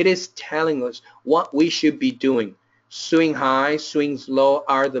 it is telling us what we should be doing. Swing high, swings low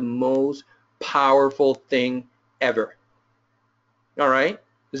are the most powerful thing ever. All right,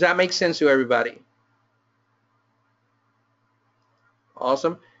 does that make sense to everybody?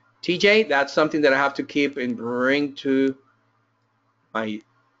 Awesome. TJ, that's something that I have to keep and bring to my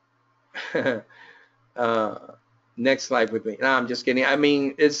next slide with me. No, I'm just kidding. I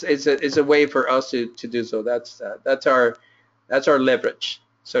mean, it's a way for us to do so. That's our leverage,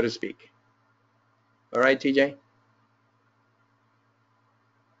 so to speak. All right, TJ.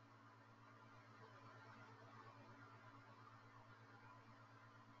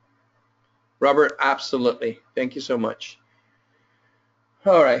 Robert, absolutely. Thank you so much.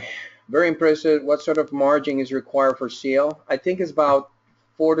 All right, Very impressive. What sort of margin is required for CL? I think it's about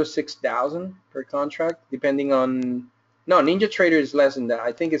 4,000 to 6,000 per contract, depending on. No, NinjaTrader is less than that.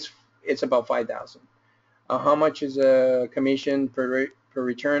 I think it's about 5,000. How much is a commission per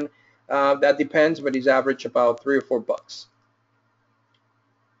return? That depends, but it's average about $3 or $4.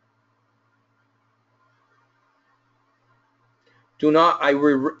 Do not.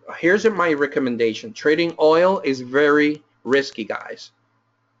 Here's my recommendation. Trading oil is very risky, guys.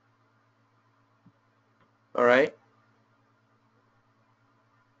 All right.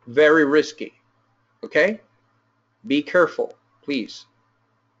 Very risky. Okay. Be careful, please.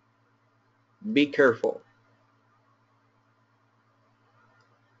 Be careful.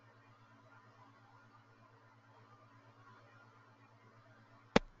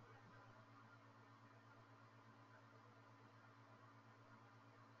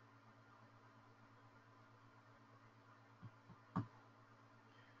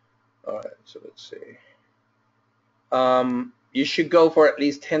 All right, so let's see. You should go for at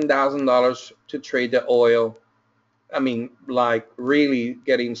least $10,000 to trade the oil. I mean, like really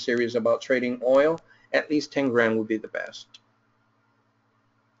getting serious about trading oil. At least 10 grand would be the best.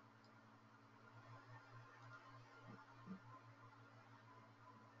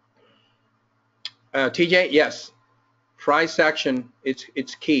 TJ, yes, price action.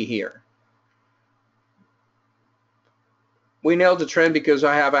 It's key here. We nailed the trend because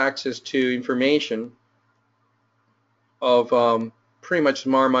I have access to information of pretty much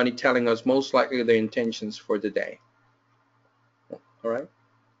smart money telling us most likely their intentions for the day. All right.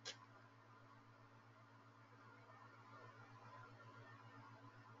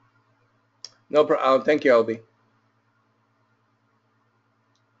 No problem. Thank you, Albie.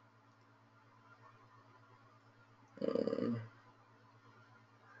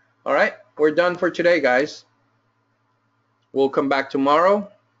 All right, we're done for today, guys. We'll come back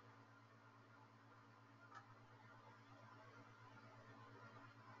tomorrow.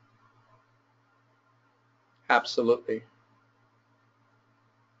 Absolutely.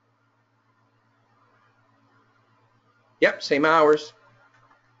 Yep, same hours.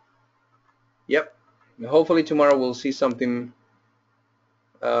 Yep. Hopefully tomorrow we'll see something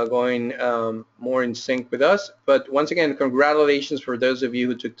going more in sync with us. But once again, congratulations for those of you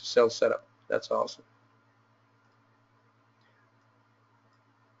who took the sell setup. That's awesome.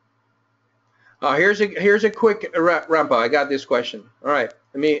 Here's a quick ramp up. I got this question. All right,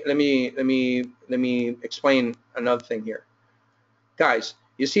 let me explain another thing here, guys.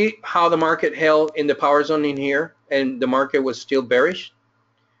 You see how the market held in the power zone in here, and the market was still bearish.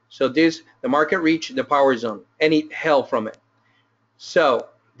 So the market reached the power zone and it held from it. So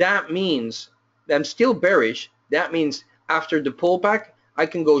that means that I'm still bearish. That means after the pullback, I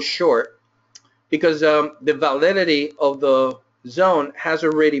can go short because the validity of the zone has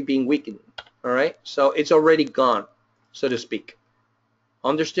already been weakened. All right, so it's already gone, so to speak.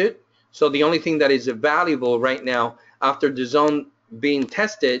 Understood? So the only thing that is valuable right now after the zone being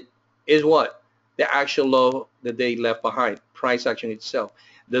tested is what? The actual low that they left behind, price action itself.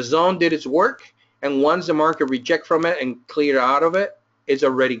 The zone did its work, and once the market reject from it and clear out of it, it's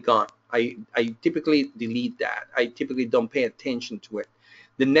already gone. I typically delete that. I typically don't pay attention to it.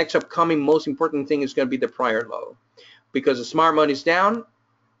 The next upcoming most important thing is going to be the prior low, because the smart money is down.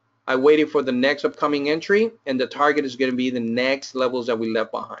 I waited for the next upcoming entry, and the target is going to be the next levels that we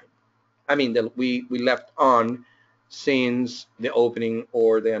left behind. I mean, that we left on since the opening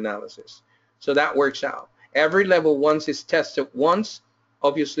or the analysis. So that works out. Every level, once it's tested once,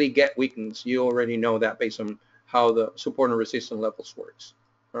 obviously get weakness. You already know that based on how the support and resistance levels works.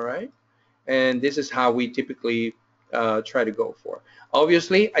 All right, and this is how we typically try to go for.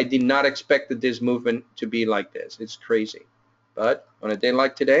 Obviously, I did not expect this movement to be like this. It's crazy. But on a day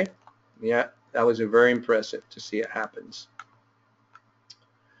like today, yeah, that was very impressive to see it happens.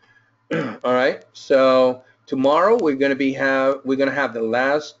 All right, so tomorrow we're gonna have the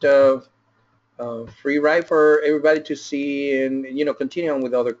last free ride for everybody to see, and continue on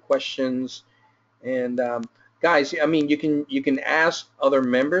with other questions. And guys, I mean, you can ask other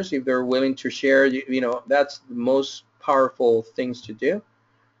members if they're willing to share. That's the most powerful things to do.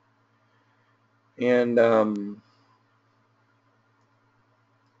 And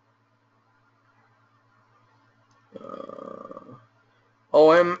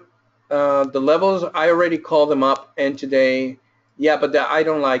the levels, I already called them up, and today, yeah, but I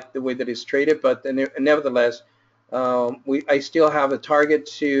don't like the way that it's traded, but nevertheless, I still have a target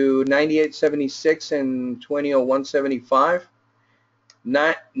to 98.76 and 20.0175.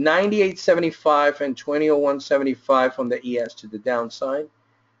 98.75 and 20.0175 on the ES to the downside.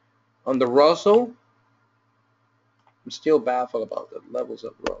 On the Russell, I'm still baffled about the levels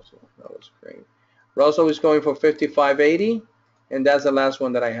of Russell. That was great. Russell is going for 55.80, and that's the last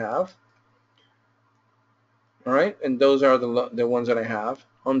one that I have. All right, and those are the ones that I have.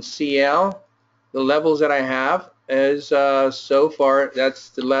 On CL, the levels that I have is so far, that's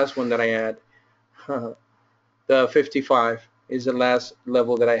the last one that I had. The 55 is the last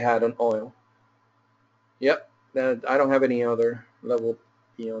level that I had on oil. Yep, I don't have any other level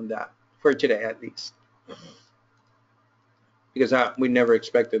beyond that, for today at least. Because we never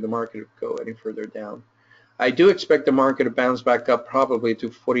expected the market to go any further down. I do expect the market to bounce back up probably to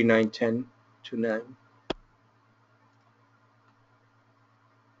 49.10 to 9.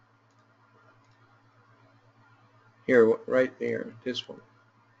 Here, right there, this one.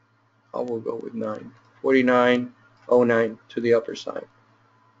 I will go with 9. 49.09 to the upper side.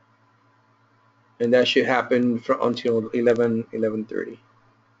 And that should happen until 11:30.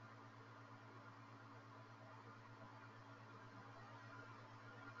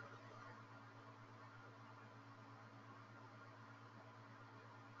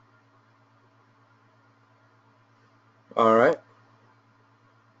 All right.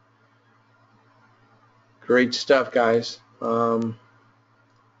 Great stuff, guys. All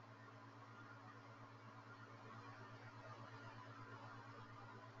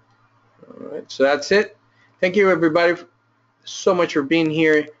right, so that's it. Thank you, everybody, so much for being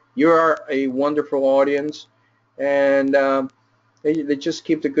here. You are a wonderful audience, and they just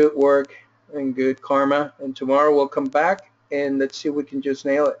keep the good work and good karma. And tomorrow we'll come back and let's see if we can just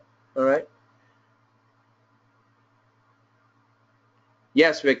nail it. All right.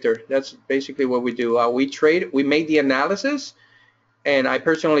 Yes, Victor. That's basically what we do. We trade. We made the analysis, and I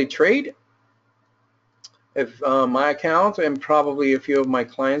personally trade. If my account and probably a few of my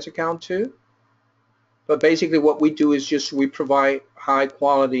clients' account too. But basically what we do is just we provide high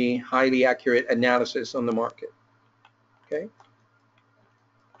quality, highly accurate analysis on the market. Okay.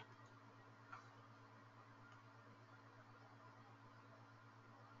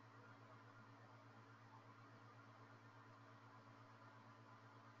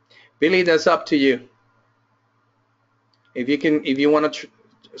 Billy, that's up to you. If you want to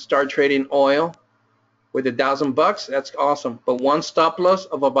start trading oil with $1,000, that's awesome. But one stop loss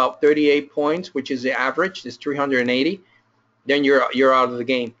of about 38 points, which is the average, is 380. Then you're out of the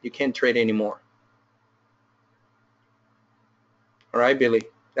game. You can't trade anymore. All right, Billy.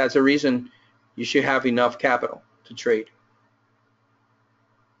 That's the reason you should have enough capital to trade.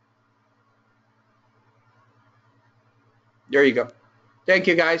 There you go. Thank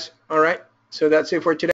you, guys. All right. So that's it for today.